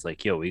bus, and it's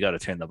yo, we got to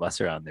turn the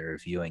bus around. They're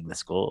reviewing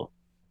this goal.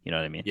 You know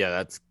what I mean? Yeah,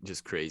 that's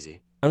just crazy.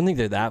 I don't think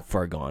they're that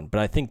far gone, but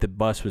I think the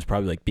bus was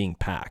probably being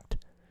packed.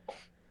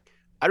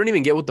 I don't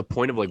even get what the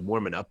point of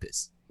warming up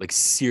is.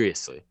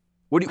 Seriously,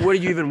 what are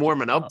you even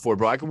warming up for,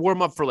 bro? I could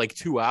warm up for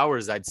 2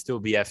 hours. I'd still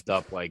be effed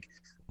up.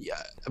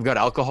 Yeah, I've got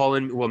alcohol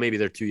in. Well, maybe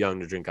they're too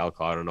young to drink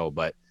alcohol. I don't know,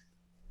 but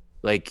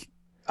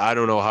I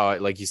don't know how.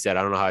 Like you said,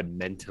 I don't know how I'd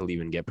mentally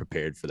even get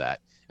prepared for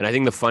that. And I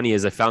think the funny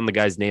is I found the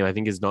guy's name. I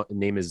think his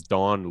name is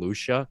Don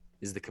Lucia,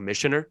 is the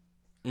commissioner.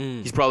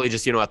 He's probably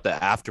just, at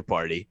the after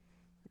party.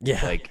 Yeah.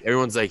 Like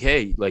everyone's like,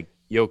 hey, like,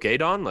 you okay,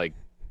 Don? Like,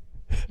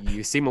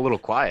 you seem a little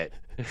quiet.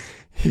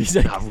 He's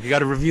like, we got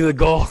to review the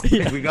goal.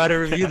 Yeah. We got to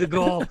review the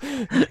goal.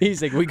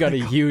 He's like, we got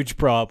a huge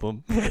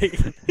problem.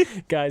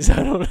 Like, guys,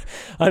 I don't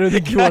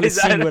think you want to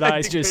see what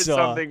I just saw.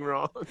 Something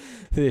wrong.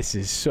 This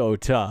is so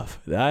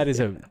tough. That is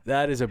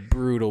a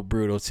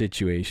brutal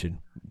situation.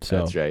 So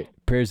That's right.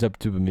 Prayers up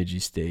to Bemidji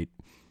State.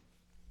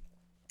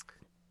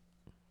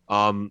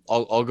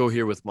 I'll go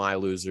here with my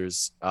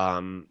losers.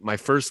 My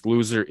first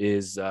loser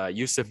is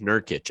Yusuf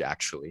Nurkic,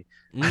 actually.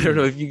 I don't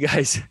know if you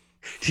guys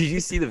did you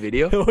see the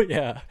video? Oh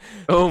yeah.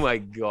 Oh my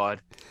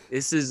God.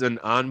 This is an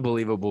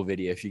unbelievable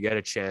video. If you get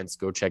a chance,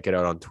 go check it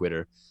out on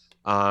Twitter.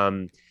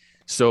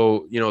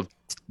 So,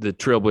 the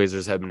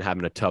Trailblazers have been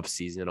having a tough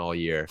season all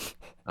year.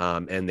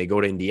 And they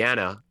go to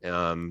Indiana.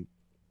 And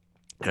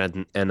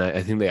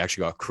I think they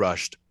actually got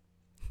crushed.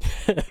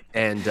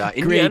 And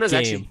Indiana's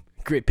actually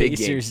great big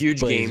Pacers, game,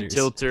 huge Blazers. game,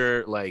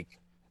 tilter, like,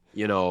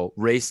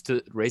 race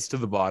to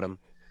the bottom.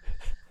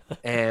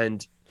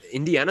 And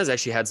Indiana's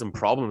actually had some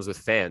problems with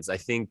fans. I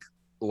think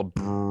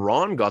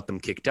LeBron got them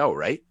kicked out,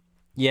 right?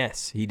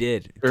 Yes, he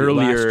did.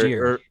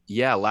 Earlier.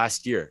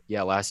 Last year.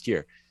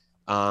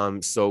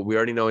 So we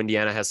already know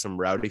Indiana has some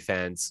rowdy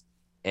fans,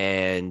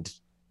 and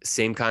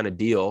same kind of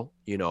deal,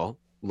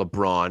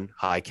 LeBron,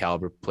 high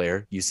caliber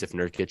player, Yusuf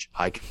Nurkic,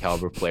 high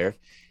caliber player.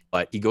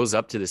 But he goes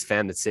up to this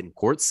fan that's sitting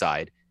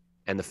courtside,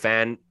 and the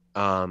fan,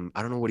 I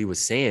don't know what he was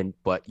saying,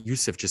 but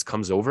Yusuf just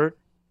comes over,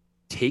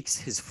 takes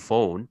his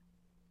phone,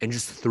 and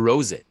just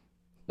throws it.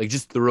 Like,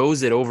 just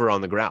throws it over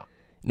on the ground.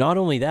 Not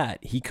only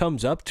that, he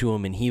comes up to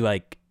him and he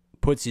like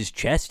puts his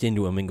chest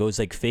into him and goes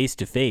like face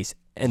to face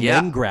and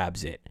then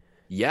grabs it.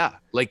 Yeah,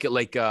 like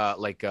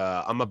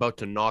I'm about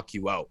to knock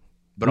you out,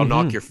 but I'll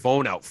knock your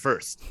phone out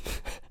first.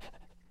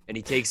 And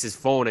he takes his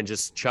phone and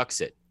just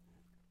chucks it.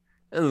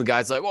 And the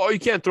guy's like, "Oh, you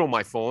can't throw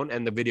my phone."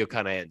 And the video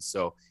kind of ends.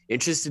 So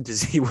interested to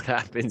see what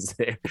happens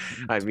there.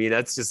 I mean,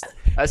 that's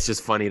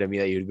just funny to me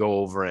that you'd go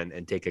over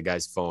and take a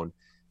guy's phone.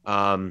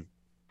 And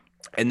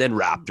then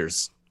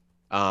Raptors,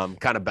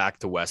 kind of back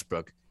to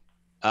Westbrook.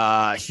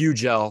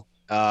 Huge L.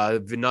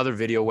 Another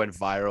video went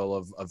viral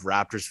of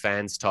Raptors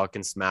fans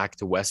talking smack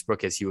to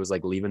Westbrook as he was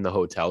like leaving the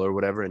hotel or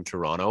whatever in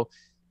Toronto.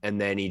 And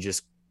then he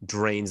just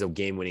drains a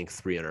game-winning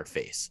 3 in our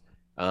face.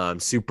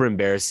 Super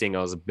embarrassing.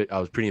 I was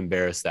pretty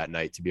embarrassed that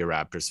night to be a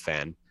Raptors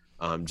fan.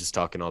 Just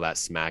talking all that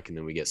smack, and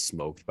then we get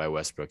smoked by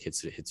Westbrook.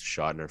 Hits a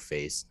shot in our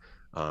face.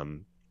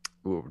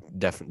 We're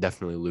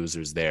definitely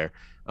losers there.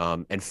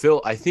 And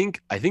Phil, I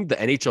think the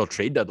NHL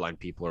trade deadline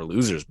people are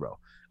losers, bro.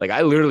 Like,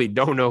 I literally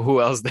don't know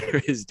who else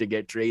there is to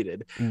get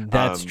traded.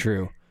 That's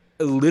true.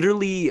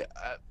 Literally,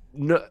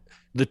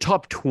 the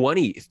top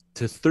 20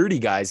 to 30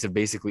 guys have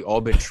basically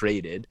all been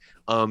traded.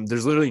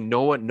 There's literally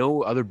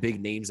no other big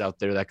names out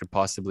there that could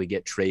possibly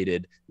get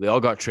traded. They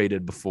all got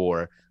traded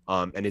before,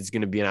 and it's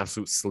going to be an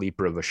absolute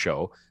sleeper of a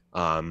show.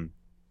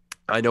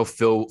 I know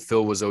Phil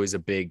was always a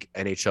big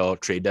NHL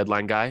trade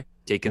deadline guy,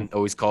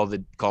 always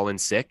call in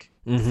sick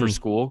for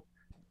school.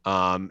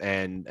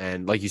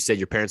 And like you said,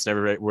 your parents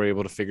never were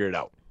able to figure it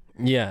out.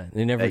 Yeah,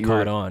 they never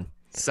caught on.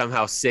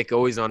 Somehow sick,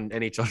 always on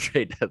NHL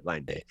trade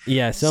deadline day.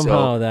 Yeah,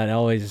 somehow that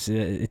always,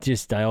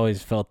 I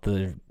always felt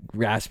the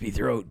raspy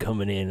throat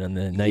coming in on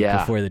the night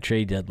before the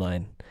trade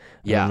deadline.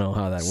 I don't know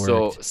how that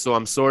worked. So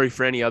I'm sorry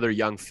for any other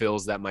young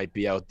Phils that might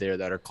be out there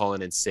that are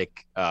calling in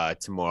sick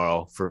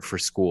tomorrow for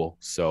school.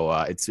 So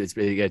it's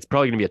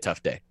probably gonna be a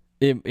tough day.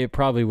 It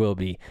probably will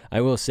be.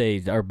 I will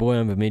say, our boy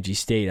on Bemidji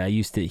State,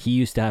 he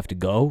used to have to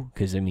go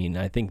because, I mean,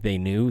 I think they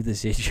knew the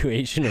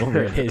situation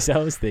over at his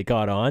house. They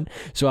caught on.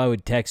 So I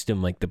would text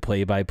him, like, the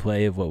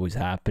play-by-play of what was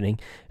happening.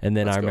 And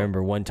then I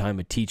remember one time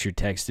a teacher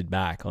texted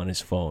back on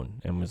his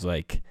phone and was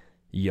like,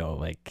 yo,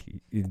 like,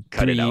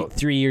 Cut it out.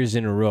 3 years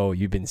in a row,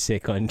 you've been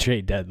sick on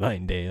trade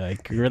deadline day.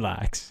 Like,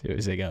 relax. It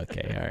was like,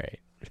 okay,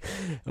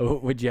 all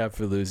right. What'd you have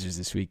for losers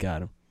this week,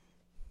 Adam?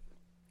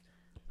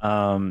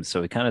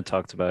 So we kind of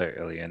talked about it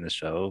earlier in the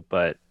show,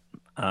 but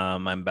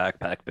I'm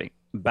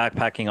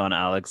backpacking on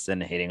Alex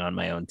and hating on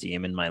my own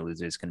team, and my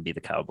loser is going to be the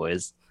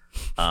Cowboys,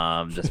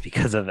 just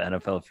because of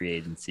NFL free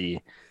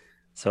agency.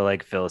 So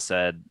like Phil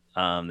said,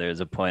 there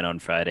was a point on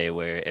Friday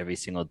where every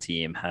single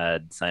team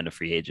had signed a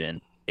free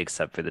agent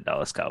except for the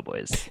Dallas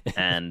Cowboys.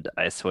 And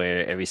I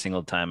swear every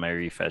single time I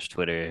refresh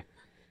Twitter,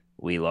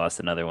 we lost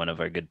another one of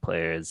our good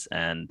players.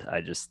 And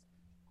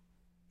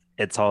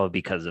it's all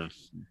because of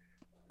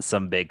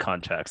some big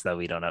contracts that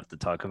we don't have to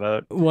talk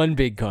about. One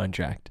big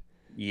contract.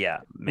 Yeah,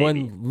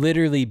 maybe. One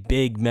literally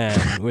big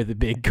man with a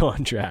big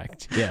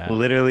contract. Yeah.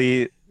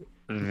 Literally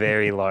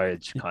very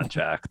large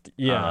contract.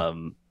 Yeah.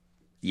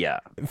 Yeah.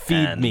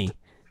 Feed me.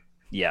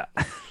 Yeah.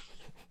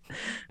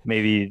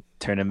 Maybe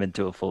turn him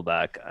into a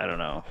fullback. I don't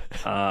know.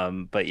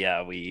 But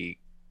yeah, we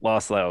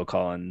lost Lyle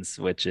Collins,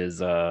 which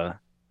is a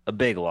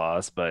big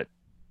loss, but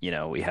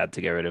we had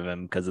to get rid of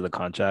him because of the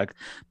contract.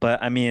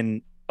 But I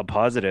mean, a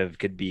positive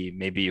could be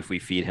maybe if we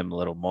feed him a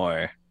little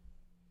more,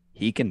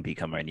 he can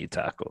become our new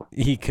tackle.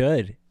 He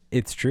could.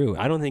 It's true.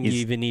 I don't think you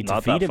He's even need to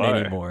not feed that him far.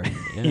 anymore.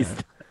 Yeah.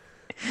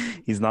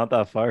 He's not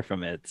that far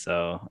from it.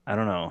 So I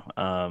don't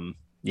know.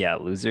 Yeah,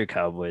 loser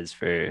Cowboys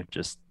for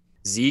just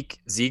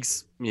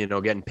Zeke's,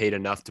 getting paid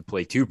enough to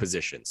play 2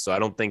 positions. So I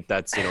don't think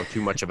that's,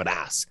 too much of an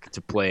ask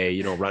to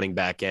play, running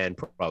back and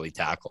probably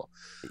tackle.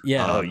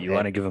 Yeah. you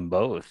want to give him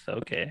both.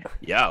 Okay.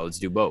 Yeah, let's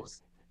do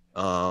both.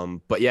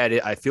 But yeah,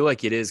 I feel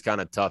like it is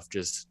kind of tough.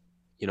 Just,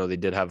 they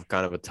did have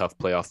kind of a tough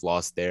playoff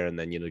loss there. And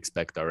then you'd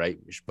expect, all right,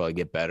 we should probably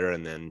get better.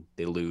 And then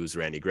they lose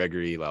Randy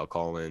Gregory, Lyle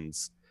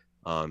Collins.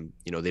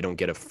 They don't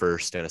get a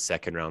first and a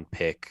second round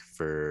pick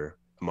for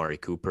Amari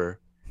Cooper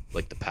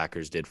like the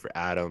Packers did for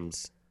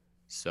Adams.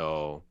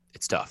 So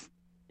it's tough.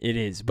 It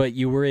is, but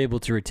you were able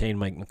to retain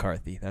Mike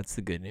McCarthy. That's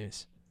the good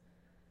news.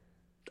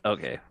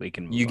 Okay, we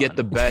can move You get on.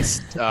 the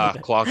best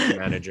clock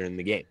manager in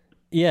the game.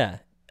 Yeah,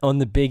 on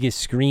the biggest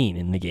screen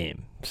in the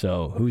game.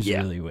 So who's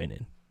Yeah. really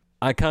winning?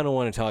 I kind of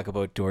want to talk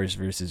about doors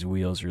versus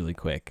wheels really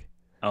quick.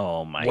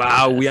 Oh my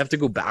Wow, goodness. we have to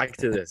go back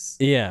to this.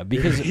 Yeah,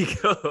 because Here we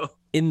go.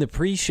 in the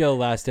pre-show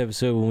last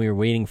episode when we were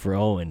waiting for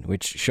Owen,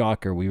 which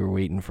shocker, we were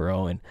waiting for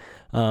Owen.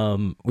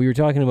 We were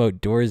talking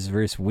about doors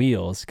versus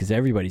wheels because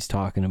everybody's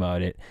talking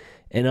about it,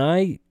 and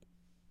I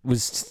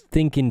was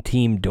thinking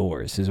team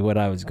doors is what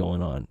I was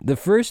going on. The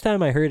first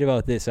time I heard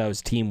about this, I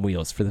was team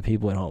wheels for the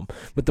people at home,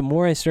 but the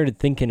more I started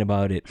thinking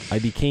about it, I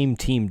became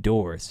team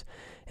doors.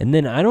 And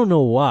then I don't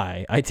know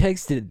why, I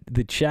texted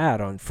the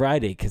chat on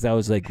Friday because I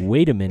was like,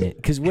 wait a minute.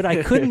 Because what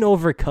I couldn't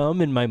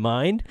overcome in my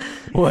mind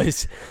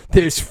was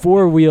there's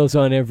 4 wheels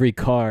on every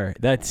car.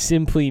 That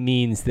simply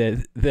means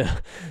that the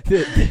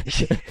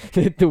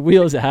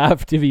wheels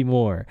have to be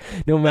more,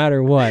 no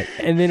matter what.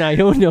 And then I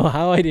don't know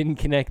how I didn't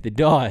connect the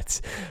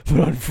dots. But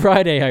on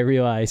Friday I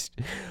realized,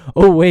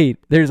 oh, wait,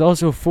 there's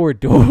also 4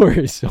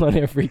 doors on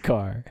every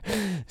car.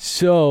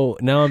 So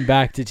now I'm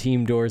back to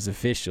team doors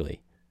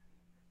officially.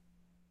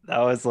 That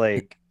was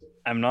like,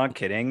 I'm not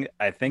kidding.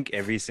 I think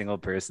every single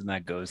person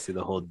that goes through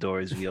the whole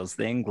doors wheels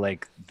thing,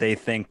 like they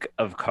think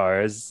of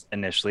cars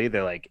initially.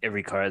 They're like,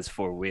 every car has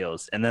 4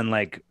 wheels. And then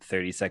like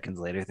 30 seconds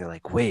later, they're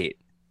like, wait,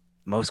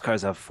 most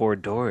cars have 4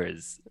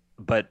 doors.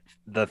 But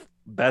the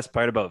best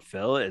part about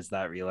Phil is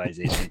that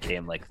realization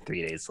came like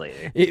 3 days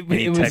later. It And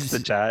he was- texted the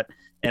chat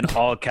in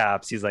all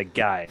caps. He's like,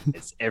 guys,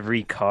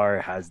 every car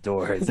has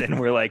doors. And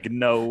we're like,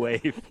 no way,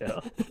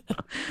 Phil.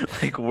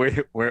 Like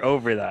we're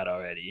over that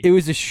already. It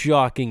was a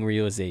shocking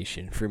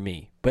realization for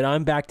me, but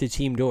I'm back to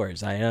team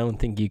doors. I don't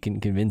think you can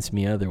convince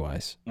me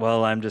otherwise.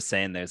 Well, I'm just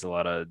saying there's a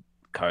lot of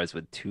cars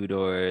with 2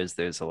 doors.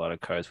 There's a lot of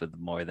cars with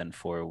more than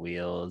 4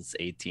 wheels,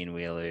 18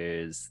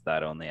 wheelers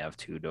that only have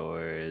 2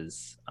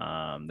 doors.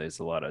 There's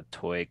a lot of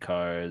toy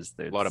cars.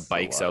 There's A lot of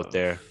bikes out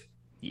there.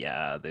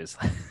 Yeah, there's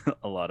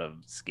a lot of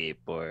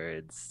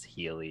skateboards,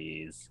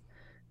 Heelys,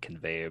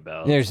 conveyor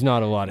belts. There's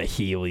not a lot of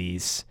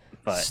Heelys.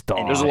 But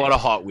Stop. There's a lot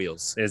of Hot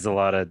Wheels. There's a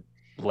lot of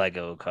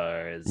Lego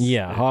cars.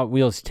 Yeah, Hot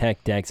Wheels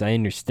tech decks. I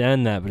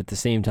understand that, but at the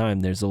same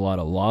time, there's a lot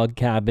of log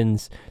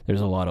cabins.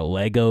 There's a lot of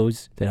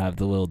Legos that have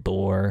the little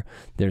door.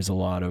 There's a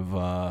lot of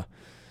Lego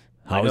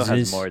has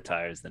houses. more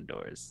tires than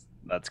doors.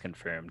 That's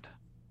confirmed.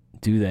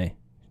 Do they?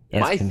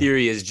 My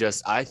theory is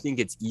just I think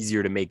it's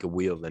easier to make a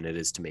wheel than it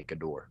is to make a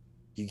door.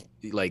 You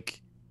can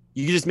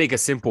just make a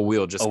simple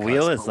wheel. Just A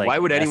wheel 'cause. is, like, why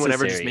would anyone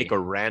ever just necessary. make a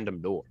random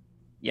door?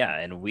 Yeah,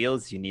 and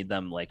wheels, you need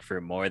them like for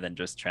more than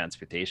just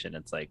transportation.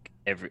 It's like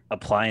every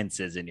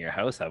appliances in your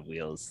house have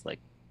wheels, like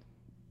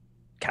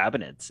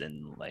cabinets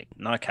and like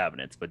not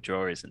cabinets, but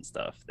drawers and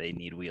stuff. They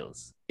need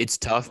wheels. It's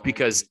tough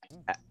because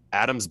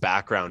Adam's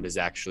background is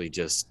actually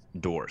just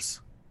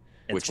doors,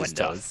 It's which is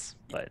tough.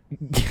 But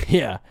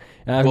Yeah.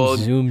 Well,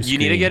 Zoom you need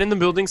to screen. get in the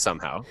building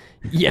somehow.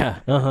 Yeah.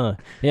 Yeah.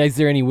 Is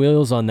there any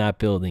wheels on that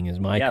building? Is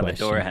my yeah, question.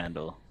 the door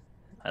handle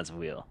has a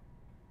wheel.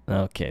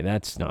 Okay,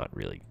 that's not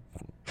really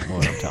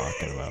what I'm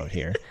talking about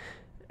here.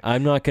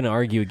 I'm not going to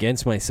argue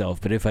against myself,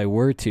 but if I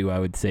were to, I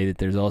would say that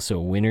there's also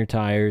winter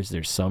tires,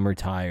 there's summer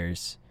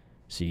tires.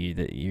 So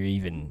you're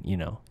even,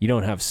 you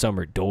don't have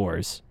summer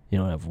doors. You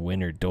don't have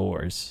winter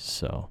doors.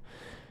 So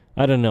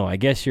I don't know. I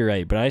guess you're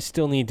right, but I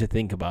still need to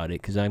think about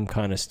it because I'm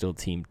kind of still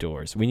team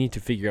doors. We need to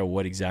figure out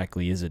what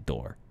exactly is a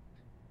door.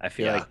 I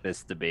feel Yeah. like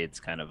this debate's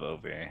kind of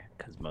over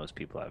because most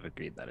people have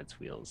agreed that it's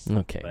wheels.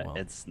 Okay, But well.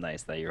 it's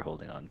nice that you're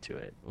holding on to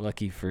it.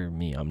 Lucky for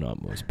me, I'm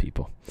not most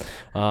people.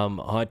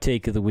 Hot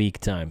take of the week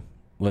time.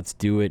 Let's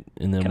do it,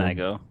 and then Can I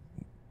we'll- go?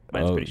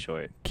 Mine's Oh. pretty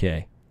short.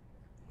 Okay.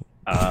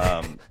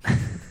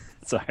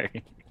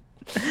 Sorry.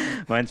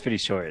 Mine's pretty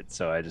short,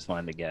 so I just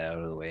wanted to get out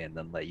of the way and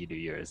then let you do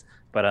yours.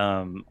 But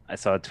I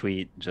saw a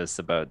tweet just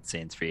about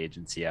Saints free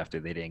agency after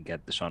they didn't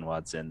get Deshaun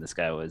Watson. This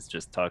guy was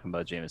just talking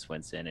about Jameis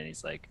Winston, and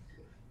he's like,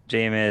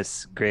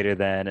 Jameis greater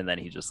than, and then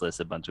he just lists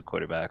a bunch of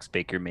quarterbacks: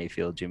 Baker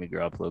Mayfield, Jimmy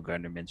Garoppolo,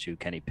 Gardner Minshew,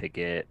 Kenny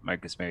Pickett,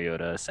 Marcus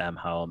Mariota, Sam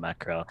Howell, Matt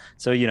Corral.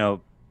 So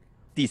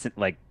decent,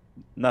 like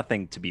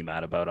nothing to be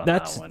mad about on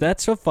that one.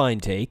 That's a fine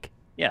take.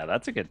 Yeah,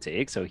 that's a good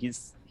take. So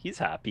he's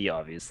happy,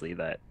 obviously,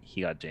 that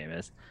he got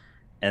Jameis.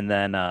 And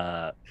then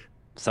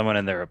someone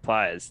in their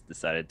replies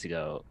decided to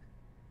go,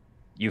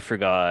 you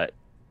forgot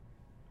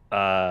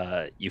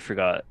You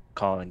forgot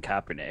Colin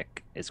Kaepernick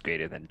is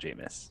greater than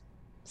Jameis.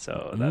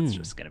 So that's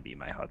just going to be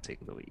my hot take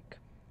of the week.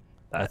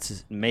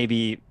 That's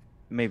maybe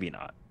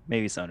not.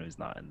 Maybe someone who's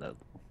not in the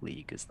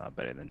league is not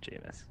better than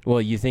Jameis.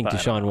 Well, you think But I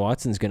don't Deshaun know.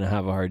 Watson's going to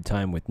have a hard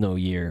time with no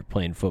year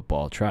playing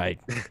football? Tried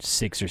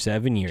 6 or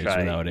 7 years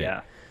without it.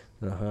 Yeah.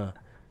 Uh-huh.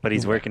 But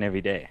he's working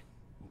every day.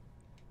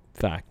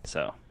 Fact.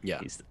 So Yeah.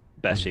 he's the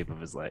best shape of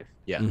his life.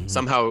 Yeah. Mhm.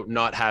 Somehow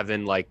not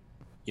having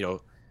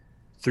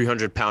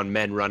 300-pound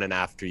men running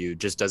after you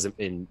just doesn't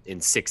in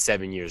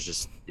 6-7 years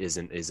just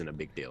isn't a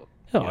big deal.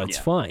 Oh, Yeah. it's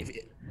fine.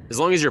 As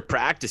long as you're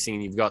practicing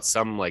and you've got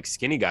some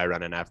skinny guy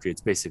running after you,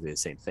 it's basically the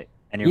same thing.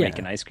 And you're Yeah.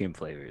 making ice cream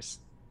flavors.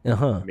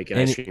 Uh-huh. Making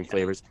And ice cream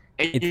flavors,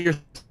 and you're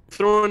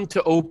throwing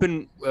to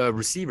open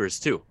receivers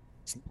too.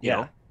 You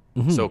know,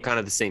 Mhm. so kind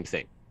of the same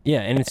thing.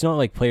 Yeah, and it's not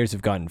like players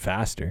have gotten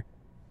faster.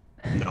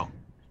 No.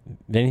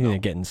 If anything, they're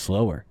getting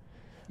slower.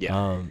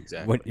 Yeah.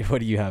 Exactly. What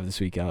do you have this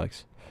week,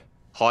 Alex?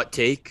 Hot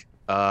take.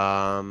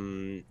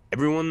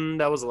 Everyone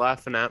that was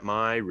laughing at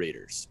my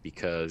Raiders,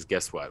 because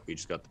guess what? We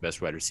just got the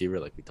best wide receiver,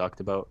 like we talked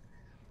about.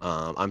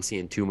 I'm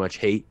seeing too much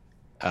hate.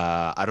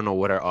 I don't know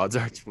what our odds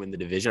are to win the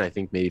division. I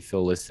think maybe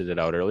Phil listed it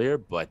out earlier,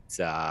 but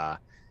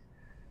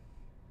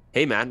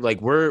hey, man,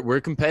 we're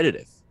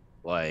competitive.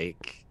 I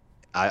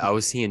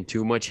was seeing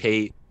too much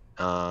hate,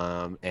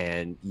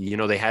 and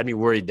they had me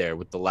worried there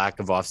with the lack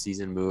of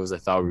offseason moves. I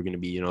thought we were going to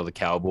be the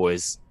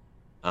Cowboys,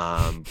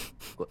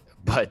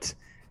 but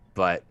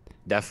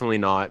definitely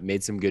not.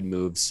 Made some good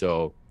moves.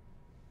 So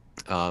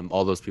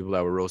all those people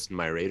that were roasting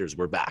my Raiders,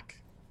 we're back.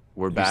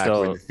 We're back.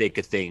 We're in the thick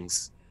of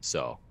things.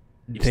 So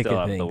You Thick still of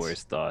have the things.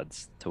 worst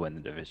odds to win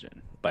the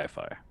division by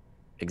far.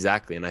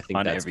 exactly, and I think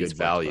On that's every good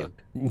value.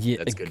 sportsbook. Yeah,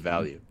 That's good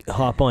value.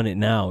 hop on it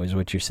now is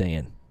what you're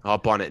saying.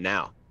 Hop on it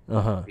now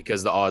Uh-huh.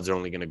 because the odds are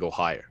only going to go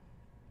higher.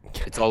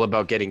 It's all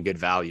about getting good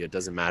value. It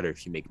doesn't matter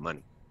if you make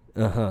money.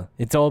 Uh-huh.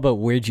 It's all about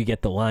where'd you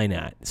get the line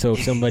at. So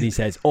if somebody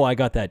says, "Oh, I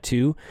got that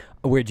too,"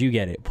 where'd you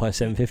get it? Plus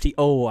 750?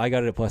 Oh, I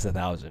got it at plus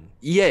 1,000.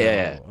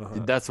 Yeah.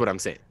 uh-huh. That's what I'm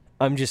saying.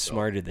 I'm just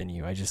smarter than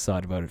you. I just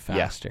thought about it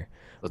faster.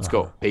 Let's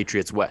go.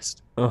 Patriots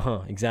West.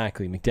 Uh-huh.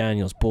 Exactly.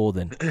 McDaniels,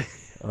 Bolden.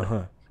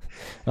 Uh-huh.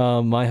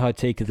 My hot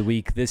take of the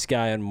week, this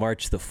guy on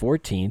March the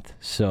 14th,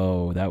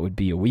 so that would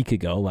be a week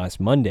ago,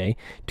 last Monday,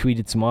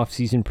 tweeted some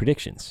off-season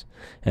predictions.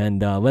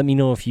 And let me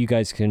know if you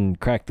guys can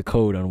crack the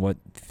code on what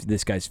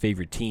this guy's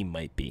favorite team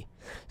might be.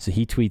 So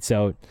he tweets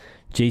out,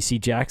 J.C.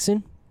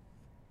 Jackson,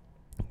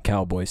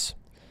 Cowboys.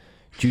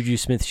 Juju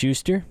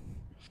Smith-Schuster,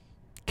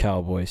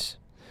 Cowboys.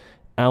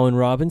 Allen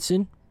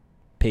Robinson,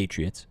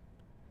 Patriots.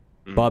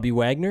 Bobby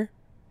Wagner,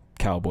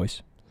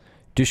 Cowboys.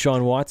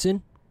 Deshaun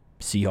Watson,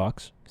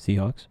 Seahawks.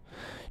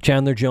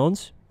 Chandler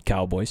Jones,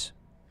 Cowboys.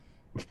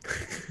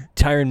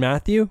 Tyrann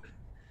Mathieu,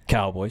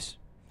 Cowboys.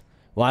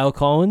 Lyle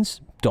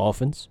Collins,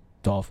 Dolphins.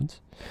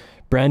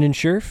 Brandon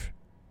Scherf,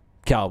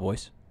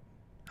 Cowboys.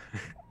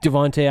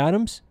 Davante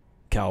Adams,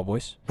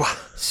 Cowboys.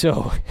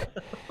 So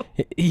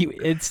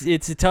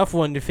it's a tough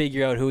one to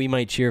figure out who he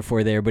might cheer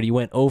for there, but he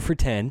went 0 for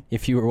 10,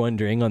 if you were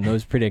wondering, on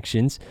those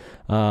predictions.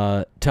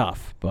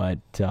 Tough, but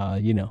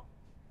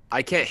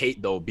I can't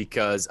hate though,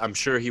 because I'm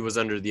sure he was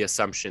under the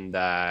assumption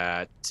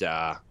that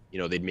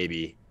they'd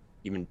maybe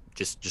even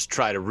just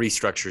try to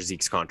restructure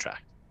Zeke's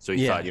contract. So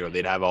he thought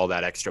they'd have all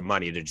that extra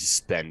money to just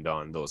spend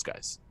on those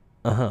guys.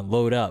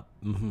 Load up.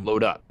 Mm-hmm.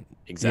 Load up,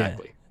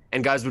 exactly.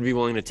 And guys would be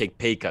willing to take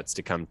pay cuts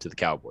to come to the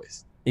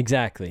Cowboys.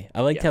 Exactly.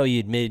 I liked how he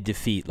admitted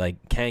defeat. Like,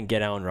 can't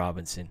get Allen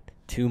Robinson.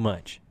 Too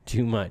much.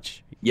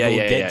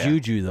 Get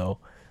Juju though.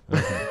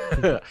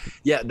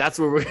 Yeah, that's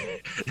where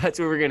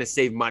we're gonna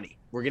save money.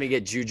 We're gonna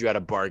get Juju at a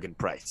bargain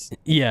price.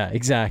 Yeah,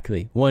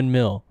 exactly. $1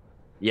 million.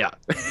 Yeah.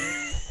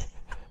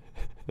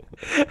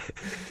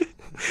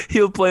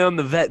 He'll play on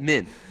the vet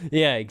min.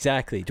 Yeah,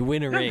 exactly. To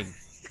win a ring.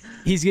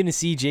 He's gonna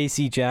see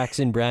J.C.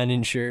 Jackson,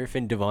 Brandon Scherf,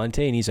 and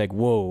Davante, and he's like,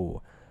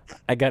 "Whoa,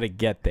 I gotta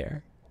get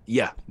there."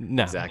 Yeah,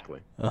 No.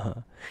 exactly.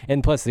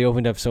 And plus, they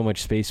opened up so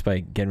much space by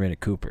getting rid of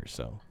Cooper.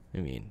 So, I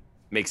mean,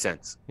 Makes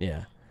sense.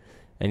 yeah.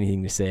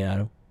 Anything to say,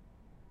 Adam?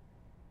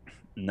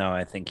 No,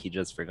 I think he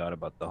just forgot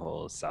about the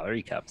whole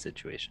salary cap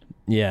situation.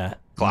 Yeah.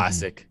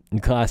 Classic.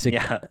 Classic.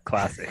 Yeah,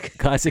 classic.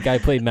 Classic. I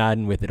played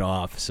Madden with it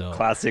off. So.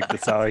 Classic, the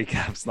salary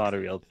cap's not a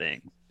real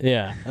thing.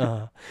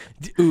 Yeah.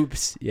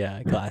 Oops.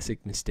 Yeah.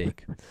 Classic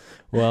mistake.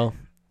 Well,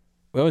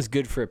 that was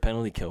good for a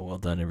penalty kill. Well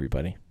done,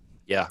 everybody.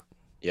 Yeah.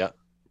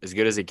 As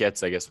good as it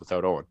gets, I guess,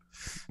 without Owen.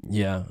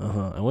 Yeah.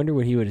 I wonder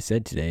what he would have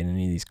said today in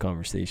any of these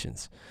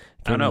conversations.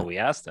 I don't know. We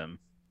asked him,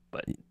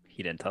 but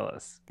he didn't tell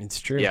us.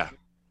 It's true. Yeah.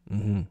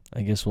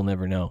 I guess we'll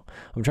never know.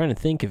 I'm trying to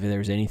think if there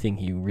was anything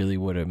he really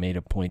would have made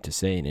a point to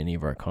say in any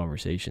of our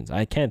conversations.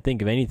 I can't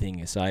think of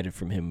anything aside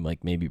from him,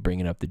 like maybe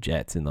bringing up the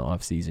Jets in the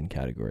off-season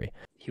category.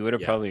 He would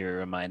have probably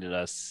reminded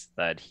us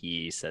that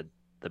he said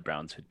the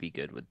Browns would be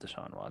good with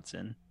Deshaun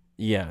Watson.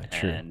 Yeah,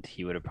 true. And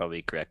he would have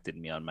probably corrected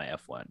me on my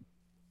F1.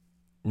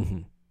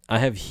 I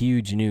have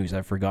huge news.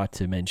 I forgot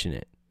to mention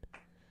it.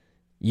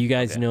 You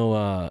guys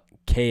know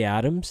Kay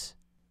Adams?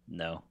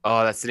 No.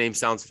 Oh, that's the name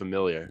sounds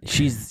familiar.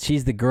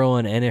 She's the girl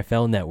on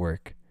NFL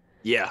Network.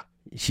 Yeah.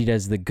 She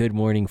does the Good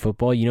Morning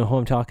Football. You know who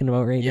I'm talking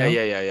about right now?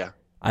 Yeah.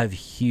 I have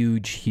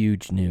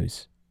huge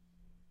news.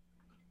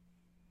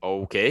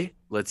 Okay,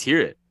 let's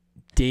hear it.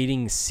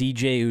 Dating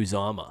CJ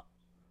Uzama.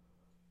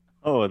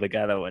 Oh, the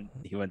guy that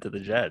he went to the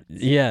Jets.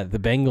 Yeah, the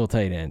Bengal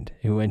tight end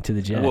who went to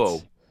the Jets.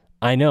 Whoa.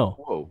 I know.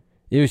 Whoa.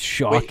 It was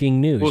shocking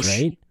news, well,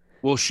 right?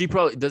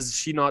 Does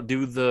she not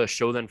do the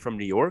show then from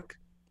New York?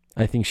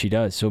 I think she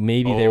does. So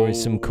maybe there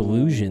was some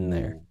collusion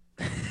there.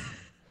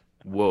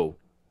 Whoa.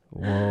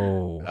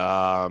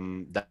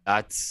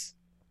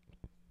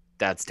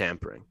 That's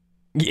tampering.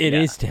 It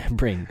is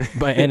tampering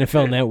by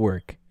NFL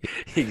Network.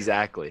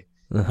 Exactly.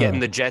 Uh-huh. Getting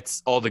the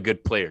Jets all the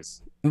good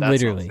players.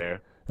 That's Literally.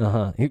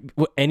 not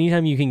fair.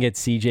 Anytime you can get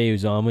CJ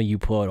Uzama, you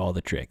pull out all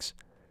the tricks.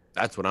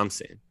 That's what I'm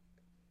saying.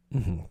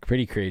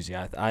 Pretty crazy.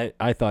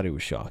 I thought it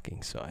was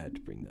shocking, so I had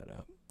to bring that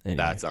up. Anyway.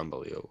 That's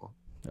unbelievable.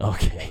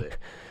 Okay.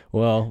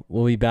 Well,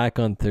 we'll be back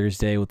on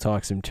Thursday. We'll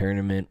talk some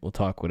tournament. We'll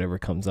talk whatever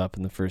comes up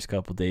in the first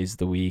couple days of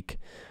the week.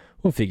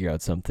 We'll figure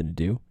out something to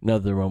do.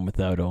 Another one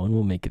without Owen.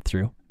 We'll make it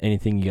through.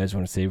 Anything you guys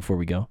want to say before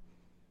we go?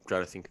 I'm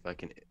trying to think if I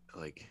can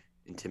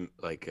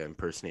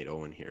impersonate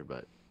Owen here,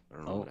 but I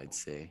don't know what I'd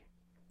say.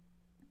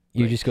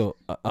 You just go.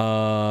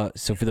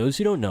 So for those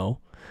who don't know,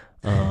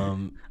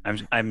 I'm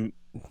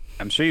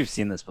sure you've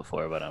seen this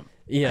before, but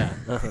yeah.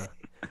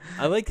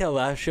 I liked how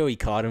last show he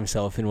caught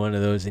himself in one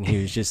of those, and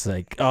he was just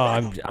like,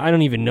 "Oh, I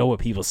don't even know what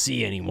people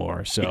see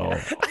anymore." So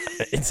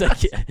it's like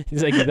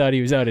he thought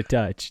he was out of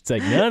touch. It's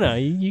like, no,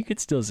 you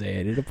could still say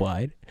it. It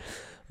applied.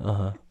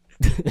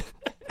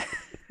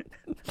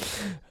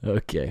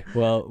 Okay.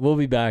 Well, we'll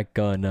be back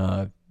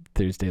on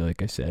Thursday,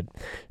 like I said.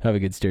 Have a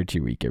good start to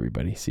your week,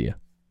 everybody. See ya.